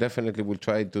would definitely will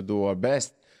try to do our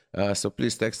best. So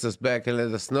please text us back and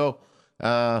let us know.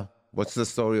 What's the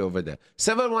story over there?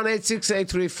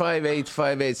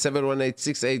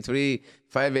 718-683-5858,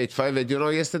 718-683-5858. You know,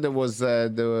 yesterday was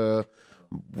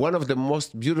one of the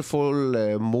most beautiful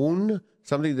moon,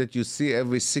 something that you see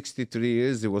every 63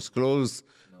 years. It was close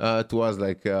to us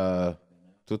like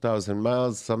 2,000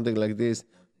 miles, something like this.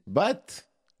 But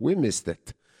we missed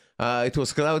it. It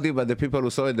was cloudy, but the people who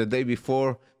saw it the day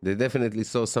before, they definitely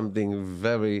saw something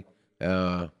very,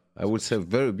 I would say,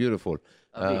 very beautiful.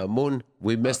 Moon,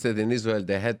 we missed it in Israel.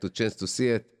 They had the chance to see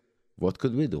it. What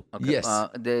could we do? Okay. Yes.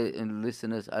 The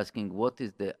listeners asking, what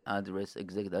is the address,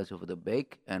 exact address of the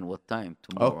bake, and what time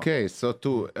tomorrow? Okay, so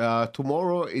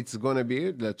tomorrow it's going to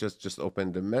be, let's just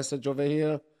open the message over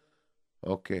here.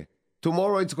 Okay.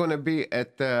 Tomorrow it's going to be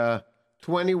at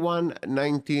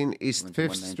 2119 East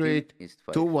 5th Street,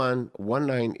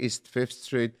 2119 East 5th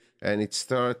Street, and it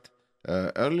starts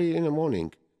early in the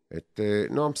morning.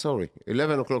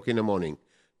 11 o'clock in the morning.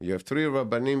 You have 3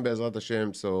 Rabbanim, Be'ezrat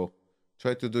Hashem, so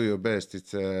try to do your best.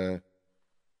 It's they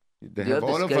have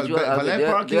all of valet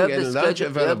parking and lunch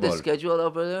available. Do you have the schedule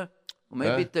over there?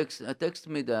 Maybe text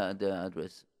me the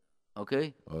address,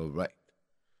 okay? All right.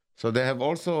 So they have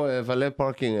also a valet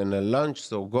parking and a lunch,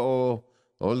 so go,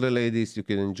 all the ladies, you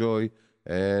can enjoy.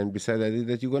 And besides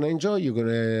that you're going to enjoy, you're going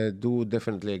to do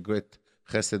definitely a great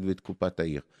chesed with Kupat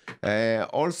Ha'ir.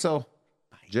 Also,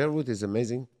 JRoot is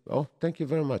amazing. Oh, thank you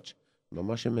very much.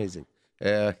 Mamash amazing.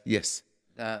 Yes.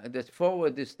 Let's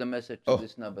forward the message to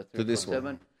this number, 347. To this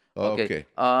one. Okay.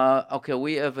 Okay,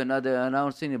 we have another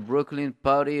announcing in Brooklyn,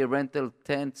 party, rental,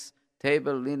 tents,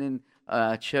 table, linen,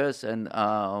 chairs, and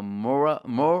more.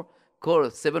 Call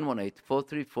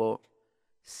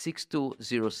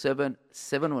 718-434-6207,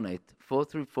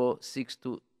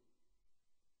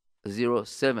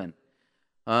 718-434-6207.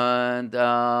 And...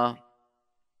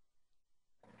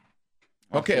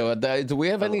 Okay, well, do we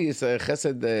have any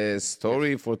chesed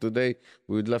story for today?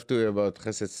 We would love to hear about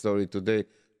chesed story today.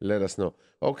 Let us know.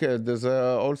 Okay, there's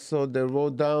also the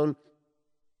road down.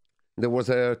 There was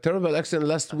a terrible accident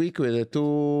last week with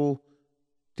 2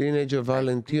 teenager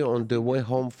volunteers on the way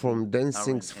home from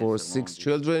dancing for 6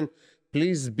 children.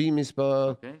 Please be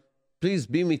mitpalel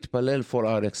for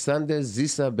Alexander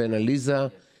Zisa Ben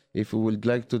Aliza. If you would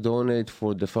like to donate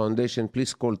for the foundation,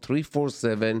 please call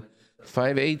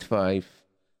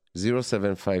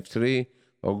 347-585-0753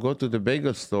 or go to the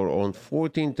bagel store on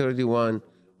 1431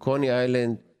 Coney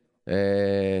Island.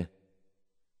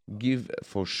 Give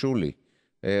for Shuli.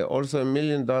 Also, $1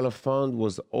 million fund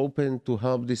was open to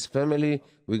help this family.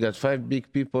 We got 5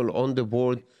 big people on the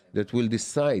board that will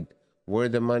decide where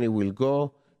the money will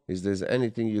go. Is there's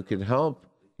anything you can help?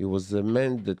 He was a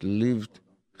man that lived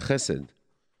chesed.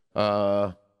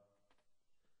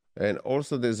 And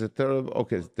also there's a third,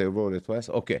 okay, they wrote it twice.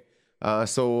 Okay,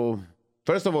 so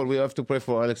first of all, we have to pray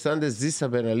for Alexander Zisa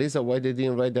Ben Aliza. Why they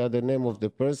didn't write the other name of the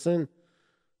person?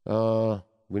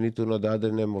 We need to know the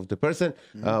other name of the person.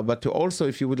 But to also,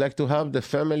 if you would like to help the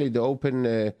family, the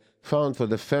open fund for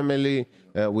the family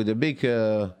with a big,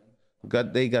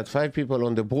 they got 5 people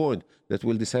on the board that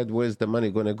will decide where's the money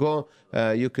going to go.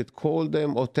 You could call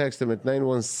them or text them at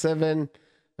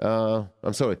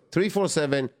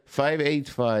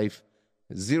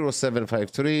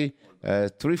 347-585-0753,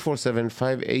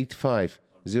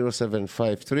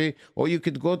 347-585-0753, or you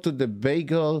could go to the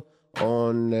bagel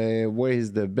on, where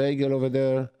is the bagel over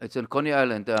there? It's on Coney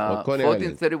Island. Coney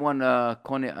 1431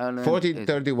 Coney Island.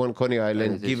 1431 Coney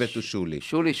Island. Give it to Shuli.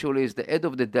 Shuli is the head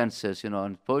of the dancers,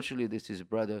 Unfortunately, this is his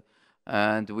brother.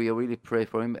 And we really pray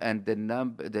for him. And the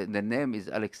name is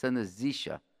Alexander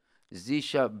Zisha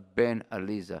Ben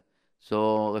Aliza.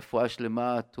 So, refuah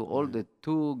shlema to all the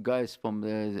 2 guys from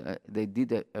they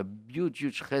did a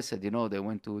huge chesed, They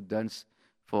went to dance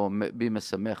for Bi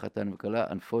Mesamech Hatan V'Kala.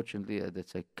 Unfortunately,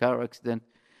 that's a car accident.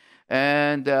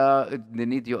 And they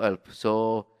need your help.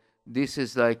 So, this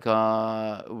is like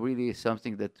really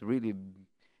something that really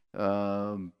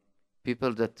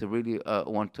people that really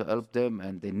want to help them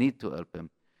and they need to help them.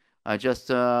 I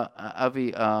just,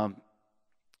 Avi,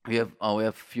 we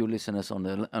have few listeners on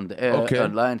the air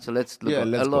online, so let's look. Yeah,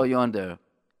 let's Hello, go. you're on there.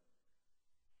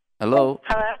 Hello.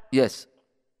 Hello? Yes.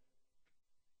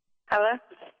 Hello?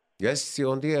 Yes,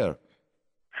 you're on the air.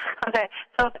 Okay,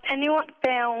 so if anyone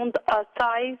found a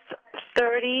size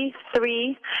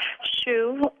 33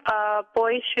 shoe,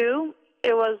 boy shoe,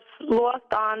 it was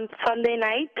lost on Sunday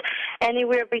night,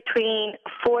 anywhere between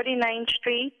 49th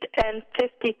Street and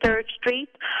 53rd Street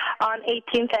on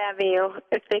 18th Avenue.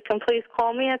 If they can please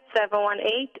call me at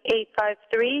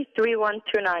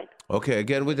 718-853-3129. Okay,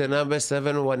 again with the number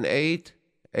 718-85.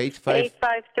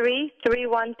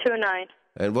 853-3129.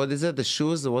 And what is it? The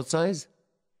shoes? What size?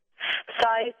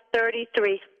 Size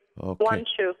 33. Okay. One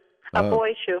shoe. A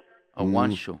boy shoe.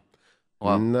 One shoe.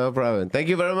 Wow. No problem. Thank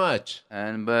you very much.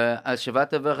 And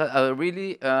Ashavat Aveda, a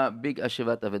really big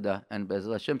Ashavat Aveda, and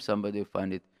Be'ezrat Hashem, somebody will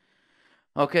find it.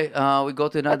 Okay, we go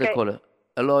to another caller.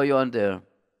 Hello, you're on there.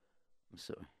 I'm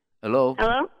sorry. Hello?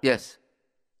 Hello? Yes.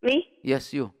 Me?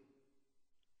 Yes, you.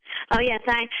 Oh, yes.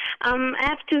 I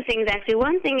have 2 things, actually.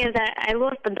 One thing is that I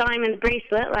lost a diamond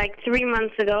bracelet like 3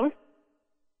 months ago.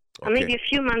 Maybe a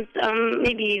few months,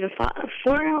 maybe even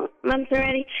 4 months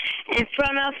already, in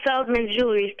front of Feldman's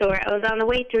jewelry store. I was on the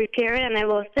way to repair it, and I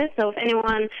lost it. So if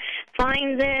anyone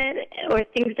finds it or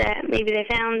thinks that maybe they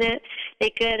found it, they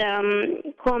could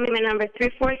call me. My number is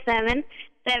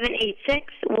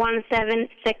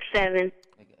 347-786-1767.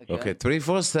 Okay,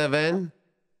 347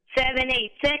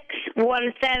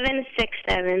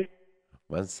 786-1767.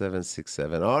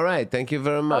 1767. All right, thank you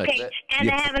very much. Okay, and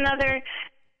I have another,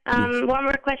 one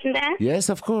more question to ask. Yes,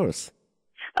 of course.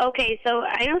 Okay, so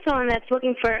I know someone that's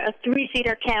looking for a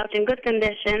 3-seater couch in good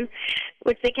condition,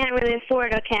 which they can't really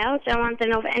afford a couch. I want to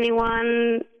know if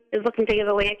anyone is looking to give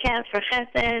away a couch for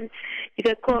Chesed. You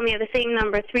could call me at the same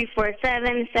number,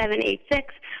 347-786-1767.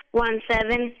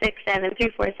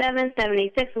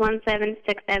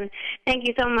 347-786-1767. Thank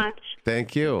you so much.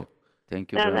 Thank you.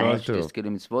 Thank you very Bye-bye. much. Just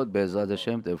kidding mitzvot, Be'ezrat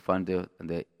Hashem, they'll find the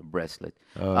bracelet.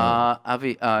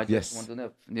 Avi, yes. just want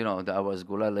to know, our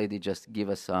Sgula lady just give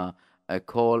us a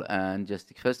call, and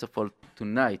just first of all,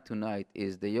 tonight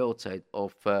is the Yortzeit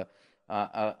of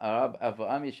Arab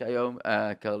Avraham Yishayom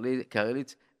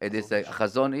Karelitz. It is the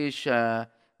Chazon Ish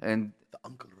and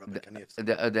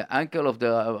the uncle of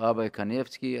the Rabbi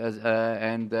Kanievsky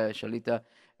and Shalita.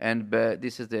 And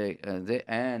this is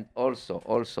and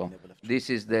also this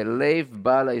is the Lev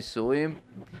Baal Yisurim.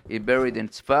 He buried in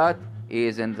Tzfat. He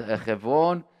is in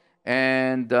Hebron,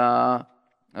 and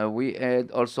we had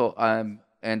also and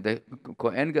the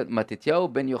Kohen Matityahu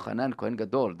ben Yochanan Kohen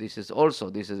Gadol. This is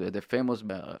the famous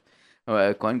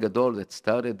Kohen Gadol that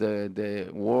started the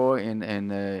war in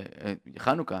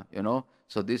Hanukkah.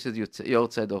 So this is your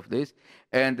side of this.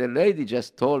 And the lady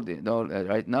just told me,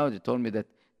 right now she told me that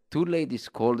 2 ladies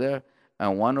called her,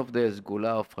 and one of the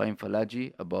Sgula of Chaim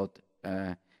Falaji about,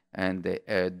 and the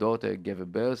daughter gave a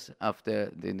birth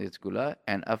after the Sgula,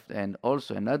 and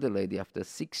also another lady after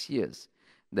 6 years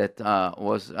that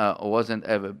wasn't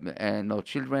ever no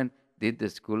children, did the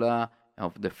Sgula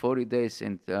of the 40 days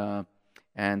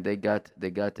and they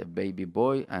got a baby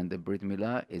boy, and the Brit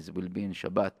Milah will be in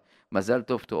Shabbat. Mazal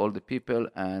Tov to all the people,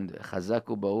 and Chazak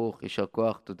u'Baruch, Yishar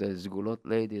Koach to the Zgulot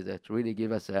ladies that really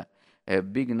give us a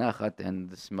big nachat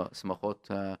and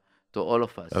smachot to all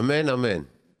of us. Amen, amen.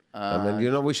 Amen. You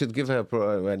know, we should give her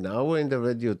an hour in the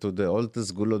radio to the all the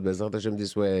Zgulot, Be'ezrat Hashem,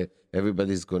 this way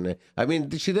everybody's gonna. I mean,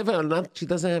 she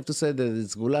doesn't have to say that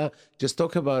it's Zgula. Just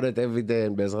talk about it every day,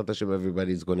 and Be'ezrat Hashem,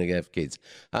 everybody's gonna have kids.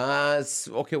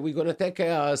 Okay, we're gonna take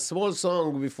a small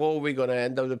song before we're gonna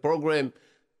end up the program.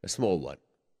 A small one.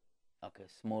 Okay,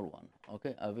 small one.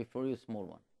 Okay, Avi, for you, small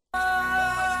one.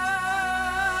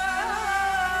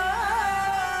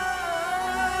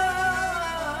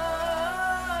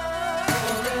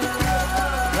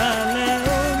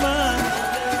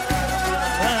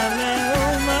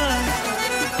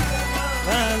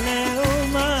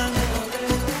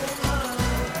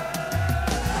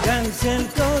 של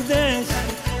קודש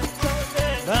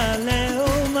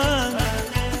בלאומן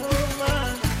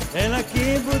אל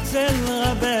הקיבוץ אל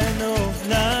רבנו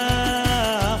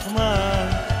נחמן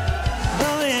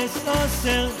לא יש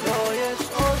עושר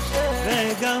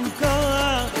וגם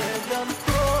כוח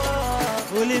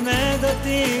הוא לימד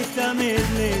אותי תמיד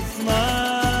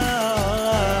לשמוח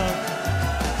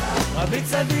רבי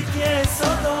צדיק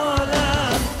יסוד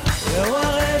עולם והוא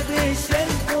הרבי של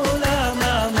כולם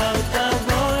אמרת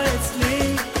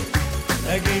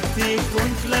תגיד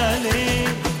תיקון כללי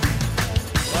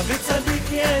רבי צדיק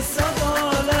יסוד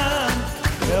עולם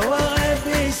והוא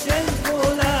הרבי של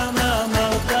כולם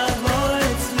אמרת בוא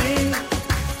אצלי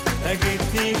תגיד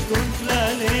תיקון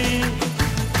כללי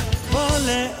בוא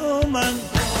לאומן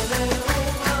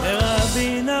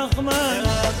לרבי נחמן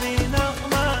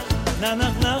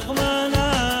נחמן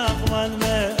נחמן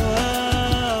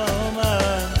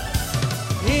מאומן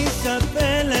איש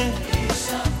הפלא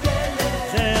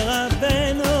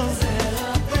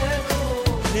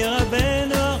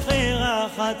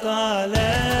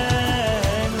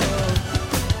עלינו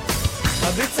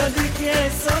רבי צדיק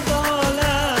יסוד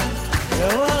עולם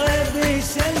והוא הרבי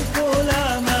של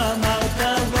כולם אמרת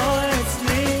בוא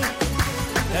אצלי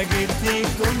תגיד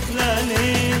תיקון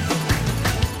כללי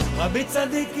רבי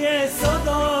צדיק יסוד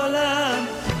עולם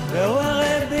והוא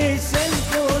הרבי של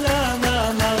כולם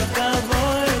אמרת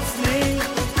בוא אצלי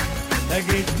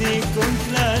תגיד תיקון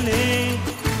כללי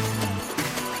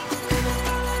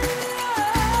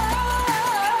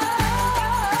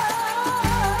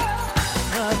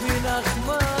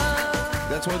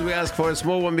That's what we ask for, a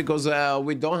small one, because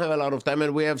we don't have a lot of time,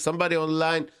 and we have somebody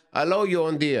online. Hello, you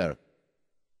on the air.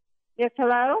 Yes,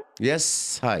 hello?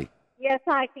 Yes, hi. Yes,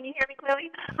 hi. Can you hear me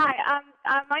clearly? Hi,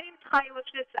 my name is Chaya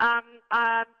Lipschitz.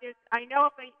 I know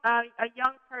of a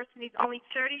young person, he's only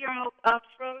 30-year-old,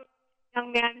 from young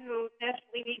man who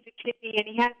desperately needs a kidney, and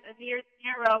he has a near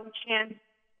zero chance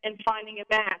in finding a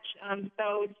match. So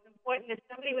it's important if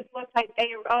somebody with blood type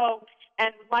A or O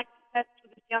and would like to test for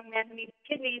this young man who needs a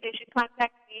kidney, they should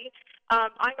contact me.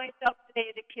 I myself today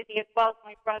need a kidney as well as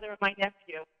my brother and my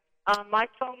nephew. My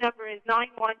phone number is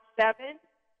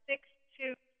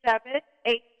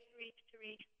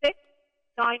 917-627-8336,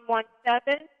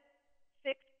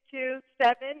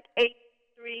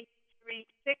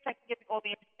 917-627-8336. I can give you all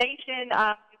the information. It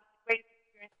was the greatest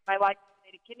experience of my life to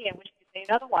donate a kidney. I wish I could say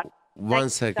another one. One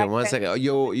second.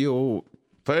 You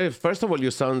first of all,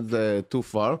 you sound too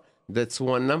far. That's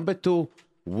one. Number two,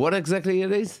 what exactly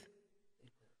it is?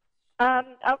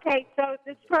 Okay, so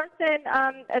this person,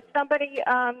 somebody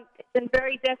in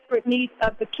very desperate need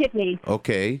of the kidney.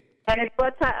 Okay. And it's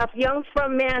a young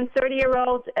from man,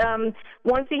 30-year-old.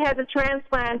 Once he has a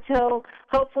transplant, he'll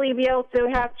hopefully be able to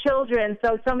have children.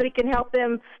 So somebody can help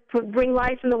him bring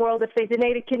life in the world if they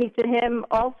donate a kidney to him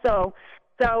also.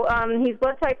 So he's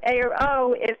blood type A or O.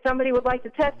 If somebody would like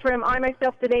to test for him, I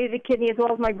myself donated a kidney as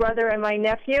well as my brother and my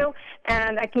nephew,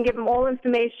 and I can give him all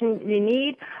information you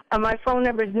need. My phone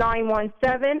number is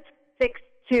 917-627-8336,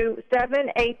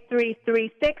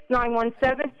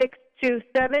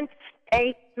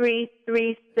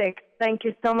 917-627-8336. Thank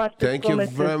you so much. Thank you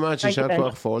very much, Yishar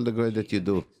Koach, for all the good that you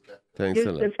do. Thanks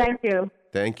a lot. Thank you.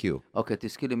 Thank you. אוקיי,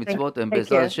 תזכי למצוות,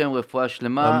 בעזרת השם, רפואה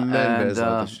שלמה, and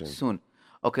soon.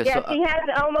 Okay, yes, so he has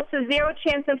almost a zero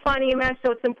chance of finding a match,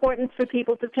 so it's important for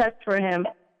people to test for him.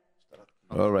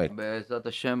 All right. בעזרת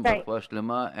השם, רפואה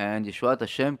שלמה, and ישועת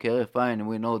השם כהרף עין,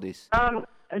 we know this.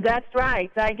 That's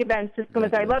right. I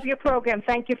love your program.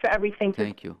 Thank you for everything.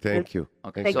 Thank you. Thank you.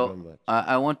 Okay, Thank so you very much.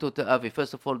 I want to tell Avi,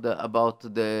 first of all, about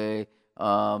the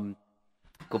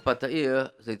Kupat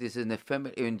Ha'ir. It is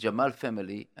in Jamal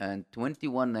family, and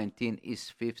 2119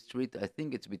 East 5th Street. I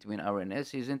think it's between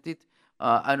R&S, isn't it?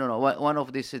 I don't know. One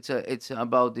of this, it's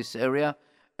about this area,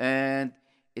 and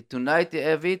tonight they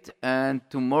have it, and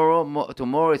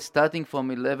tomorrow it's starting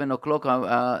from 11 o'clock.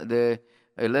 The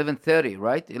 11:30,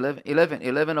 right?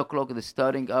 11 o'clock is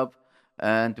starting up,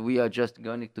 and we are just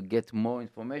going to get more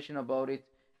information about it.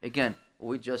 Again,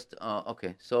 we just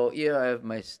okay. So here I have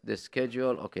the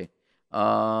schedule. Okay,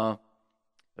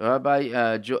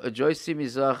 Rabbi Joyce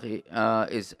Mizrahi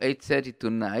is 8:30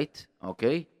 tonight.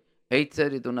 Okay,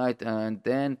 8:30 tonight, and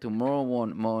then tomorrow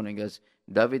morning is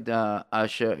David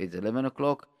Asher is 11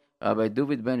 o'clock. Rabbi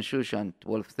David Ben Shushan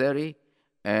 12:30,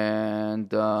 and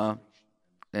the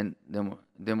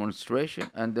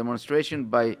demonstration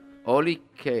by Oli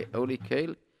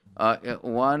Kale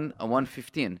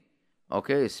 1:15.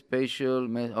 Okay, a special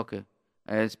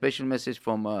message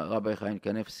from Rabbi Chaim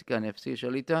Kanefsi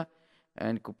Shalita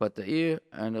and Kupat Ha'ir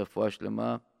and Refuah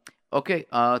Shlema. Okay,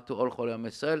 to all Cholei Am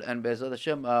Yisrael, and Be'ezrat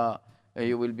Hashem,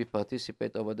 you will be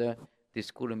participate over there. This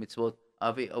Kula Mitzvot.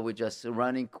 Avi, we're just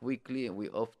running quickly.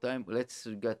 We're off time. Let's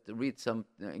read some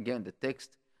again the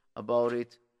text about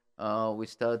it. We're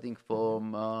starting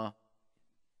from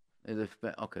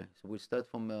okay. So we'll start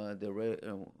from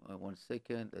one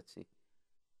second. Let's see.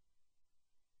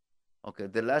 Okay,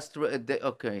 the last day.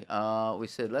 Okay, we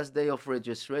said last day of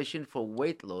registration for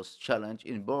weight loss challenge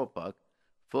in Borough Park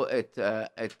at the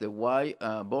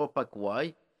Borough Park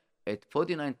Y at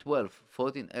 4912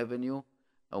 14th Avenue.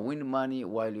 Win money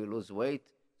while you lose weight.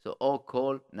 So or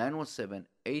call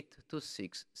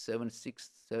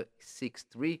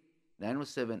 917-826-7663.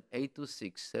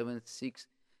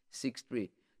 917-826-7663.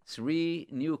 3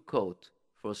 new coat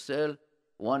for sale.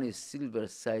 One is silver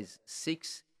size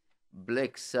 6,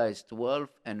 black size 12,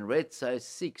 and red size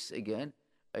 6 again.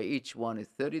 Each one is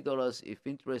 $30. If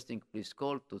interesting, please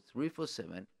call to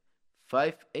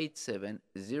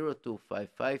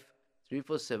 347-587-0255.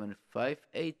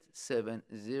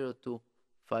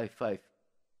 347-587-0255.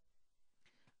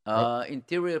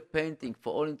 Interior painting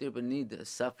for all interior need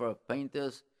Safra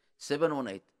painters.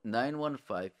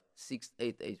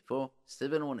 718-915-6884.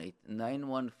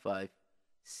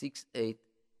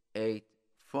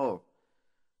 718-915-6884.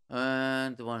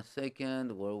 And 1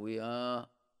 second, where we are.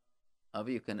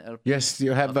 Avi, you can help. Yes,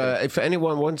 you have. Okay. If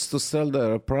anyone wants to sell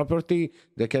their property,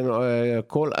 they can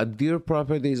call Adir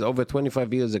Properties, over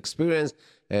 25 years experience.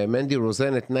 Mandy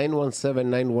Rosen at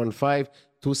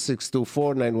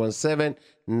 917-915-2624,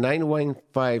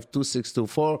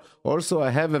 917-915-2624. Also, I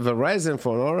have a Verizon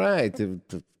phone. All right.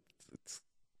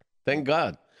 Thank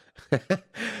God. But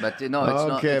it's not.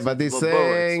 Okay, but he's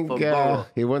saying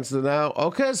he wants to know.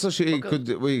 Okay, so you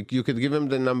could give him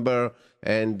the number,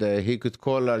 and he could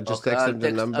call her. Just text him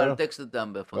the number. I'll text the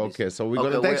number for this. Okay, so we're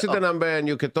gonna text you the number, and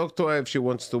you can talk to her if she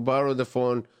wants to borrow the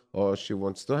phone or she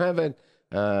wants to have it.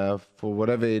 For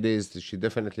whatever it is, she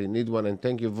definitely need one. And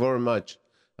thank you very much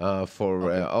for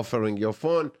offering your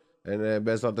phone. And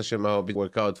Be'ezrat Hashem, I hope it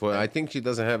work out for her. I think she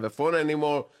doesn't have a phone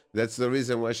anymore. That's the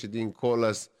reason why she didn't call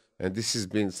us. And this has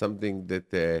been something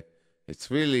that it's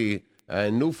really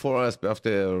new for us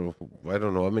after, I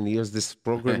don't know how many years this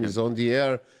program is on the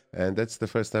air. And that's the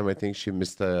first time I think she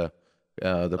missed the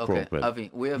program.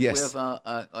 Avi, we have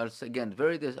again,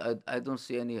 I don't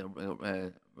see any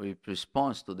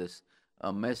response to this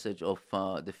message of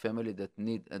the family that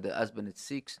need, the husband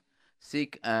is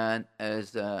sick and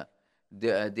as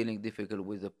they are dealing difficult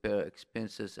with the pair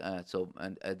expenses. And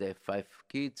they have 5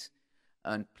 kids.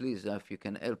 And please, if you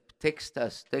can help, text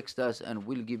us, and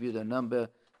we'll give you the number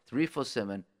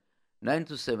 347-927-8398.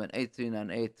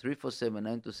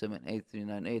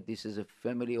 347-927-8398. This is a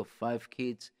family of 5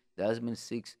 kids. The husband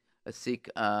sick,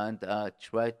 and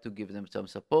try to give them some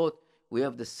support. We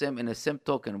have in the same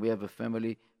token, we have a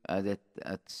family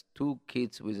that's 2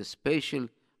 kids with a special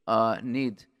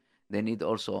need. They need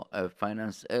also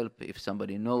finance help. If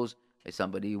somebody knows, if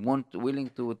somebody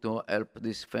willing to help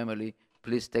this family,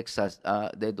 please text us.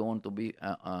 They don't want to be.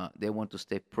 They want to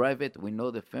stay private. We know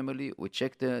the family. We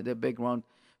check the background.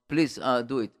 Please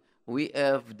do it. We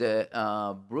have the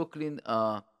Brooklyn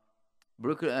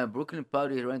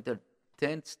Party Rental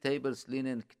tents, tables,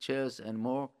 linen, chairs, and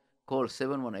more. Call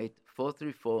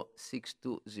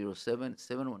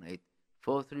 718-434-6207.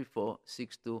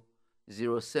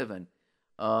 718-434-6207.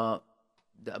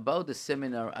 About the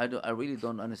seminar, I really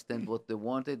don't understand what they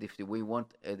wanted. If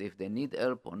they need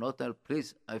help or not help,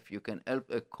 please, if you can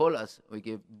help, call us. We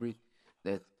give brief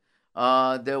that.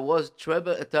 There was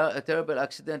a terrible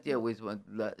accident here with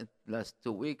last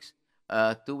 2 weeks.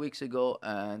 2 weeks ago,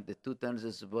 and the 2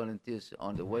 Tanzas volunteers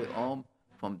on the way home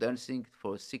from dancing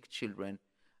for sick children.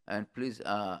 And please,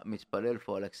 mitzpalel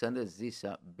for Alexander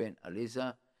Zisa Ben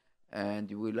Aliza.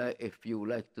 And if you would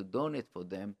like to donate for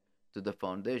them to the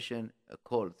foundation,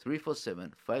 call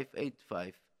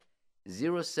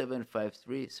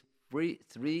 0753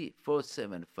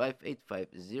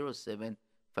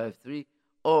 347-585-0753,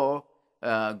 or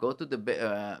go to the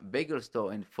bagel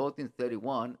store in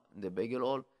 1431, the bagel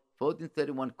hall,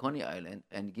 1431 Coney Island,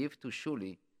 and give to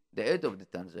Shuli, the head of the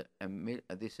Tanzania.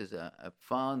 This is a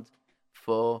fund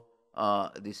for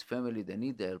this family that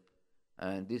need help.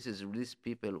 And this is these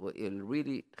people,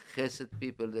 really chesed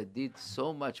people that did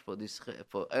so much for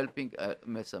helping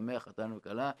Mesameach Hatan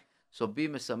V'Kala. So be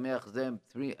Mesameach them,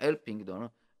 helping them,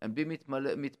 and be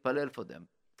mitpalel for them.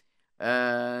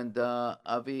 And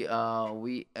Avi,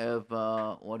 we have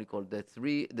what do you call the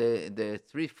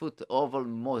 3-foot oval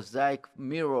mosaic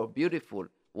mirror, beautiful,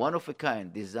 one of a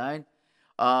kind design.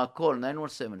 Call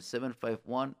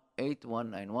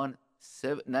 917-751-8191.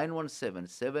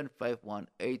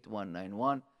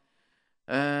 917-751-8191.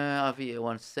 Avi,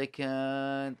 1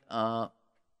 second.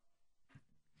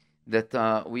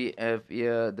 That we have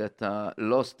here that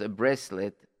lost a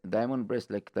bracelet, diamond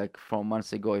bracelet, like from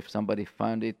months ago. If somebody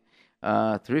found it,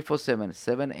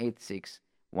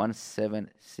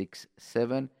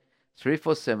 347-786-1767,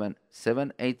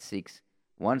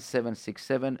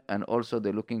 347-786-1767, and also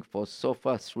they're looking for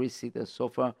sofa, 3-seater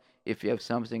sofa. If you have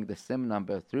something, the same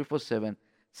number,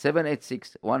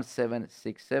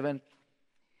 347-786-1767.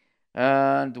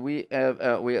 And we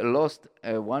lost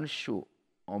one shoe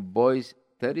on boys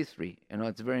 33.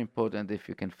 It's very important if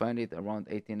you can find it around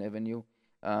 18th Avenue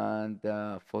and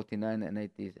 49 and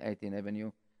 18th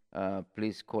Avenue.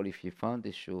 Please call if you found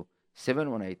this shoe,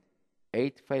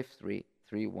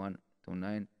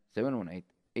 718-853-3129,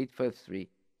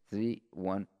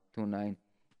 718-853-3129.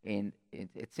 And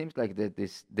it seems like that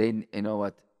you know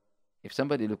what, if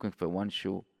somebody looking for one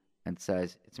shoe and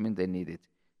size, it means they need it.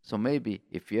 So maybe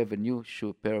if you have a new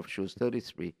pair of shoes,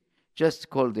 33, just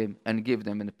call them and give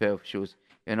them a pair of shoes,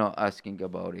 asking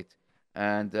about it.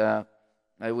 And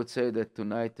I would say that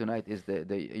tonight is the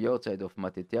Yortzeit of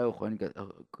Matityahu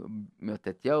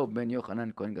ben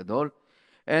Yochanan Kohen Gadol,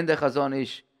 and the Chazon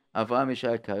Ish Avraham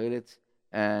Yishai Karilitz,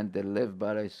 and the Lev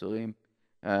Bala Yisurim.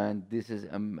 And this is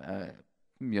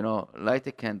light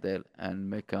a candle and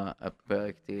make a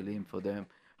perek Tehillim for them.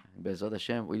 Be'ezrat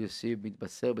Hashem, will you see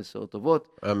mitbaser besorot tovot?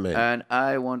 Amen. And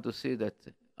I want to see that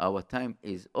our time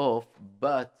is off,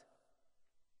 but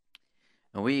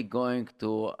we're going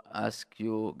to ask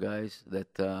you guys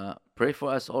that pray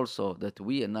for us also, that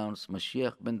we announce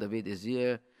Mashiach ben David is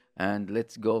here, and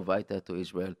let's go weiter to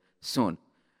Israel soon.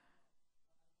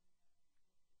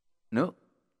 No?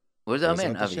 Where's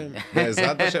Amen, Avi?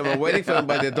 Be'ezrat Hashem, I'm waiting for him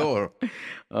by the door.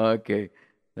 Okay.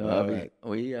 So, All Avi,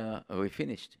 we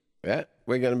finished. Yeah,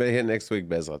 we're going to be here next week,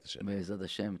 Be'ezrat Hashem. Be'ezrat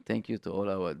Hashem. Thank you to all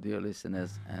our dear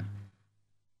listeners. And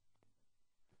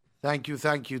Thank you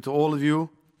to all of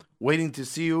you. Waiting to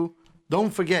see you.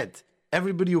 Don't forget,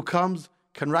 everybody who comes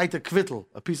can write a kvittel,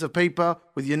 a piece of paper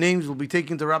with your names will be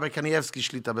taken to Rabbi Kanievsky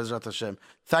Shlita Bezrat Hashem.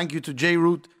 Thank you to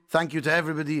JRoot. Thank you to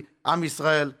everybody. Am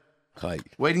Yisrael. Hi.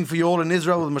 Waiting for you all in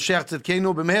Israel with Mashiach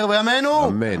Tzedkenu b'meher v'yameinu.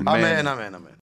 Amen. Amen.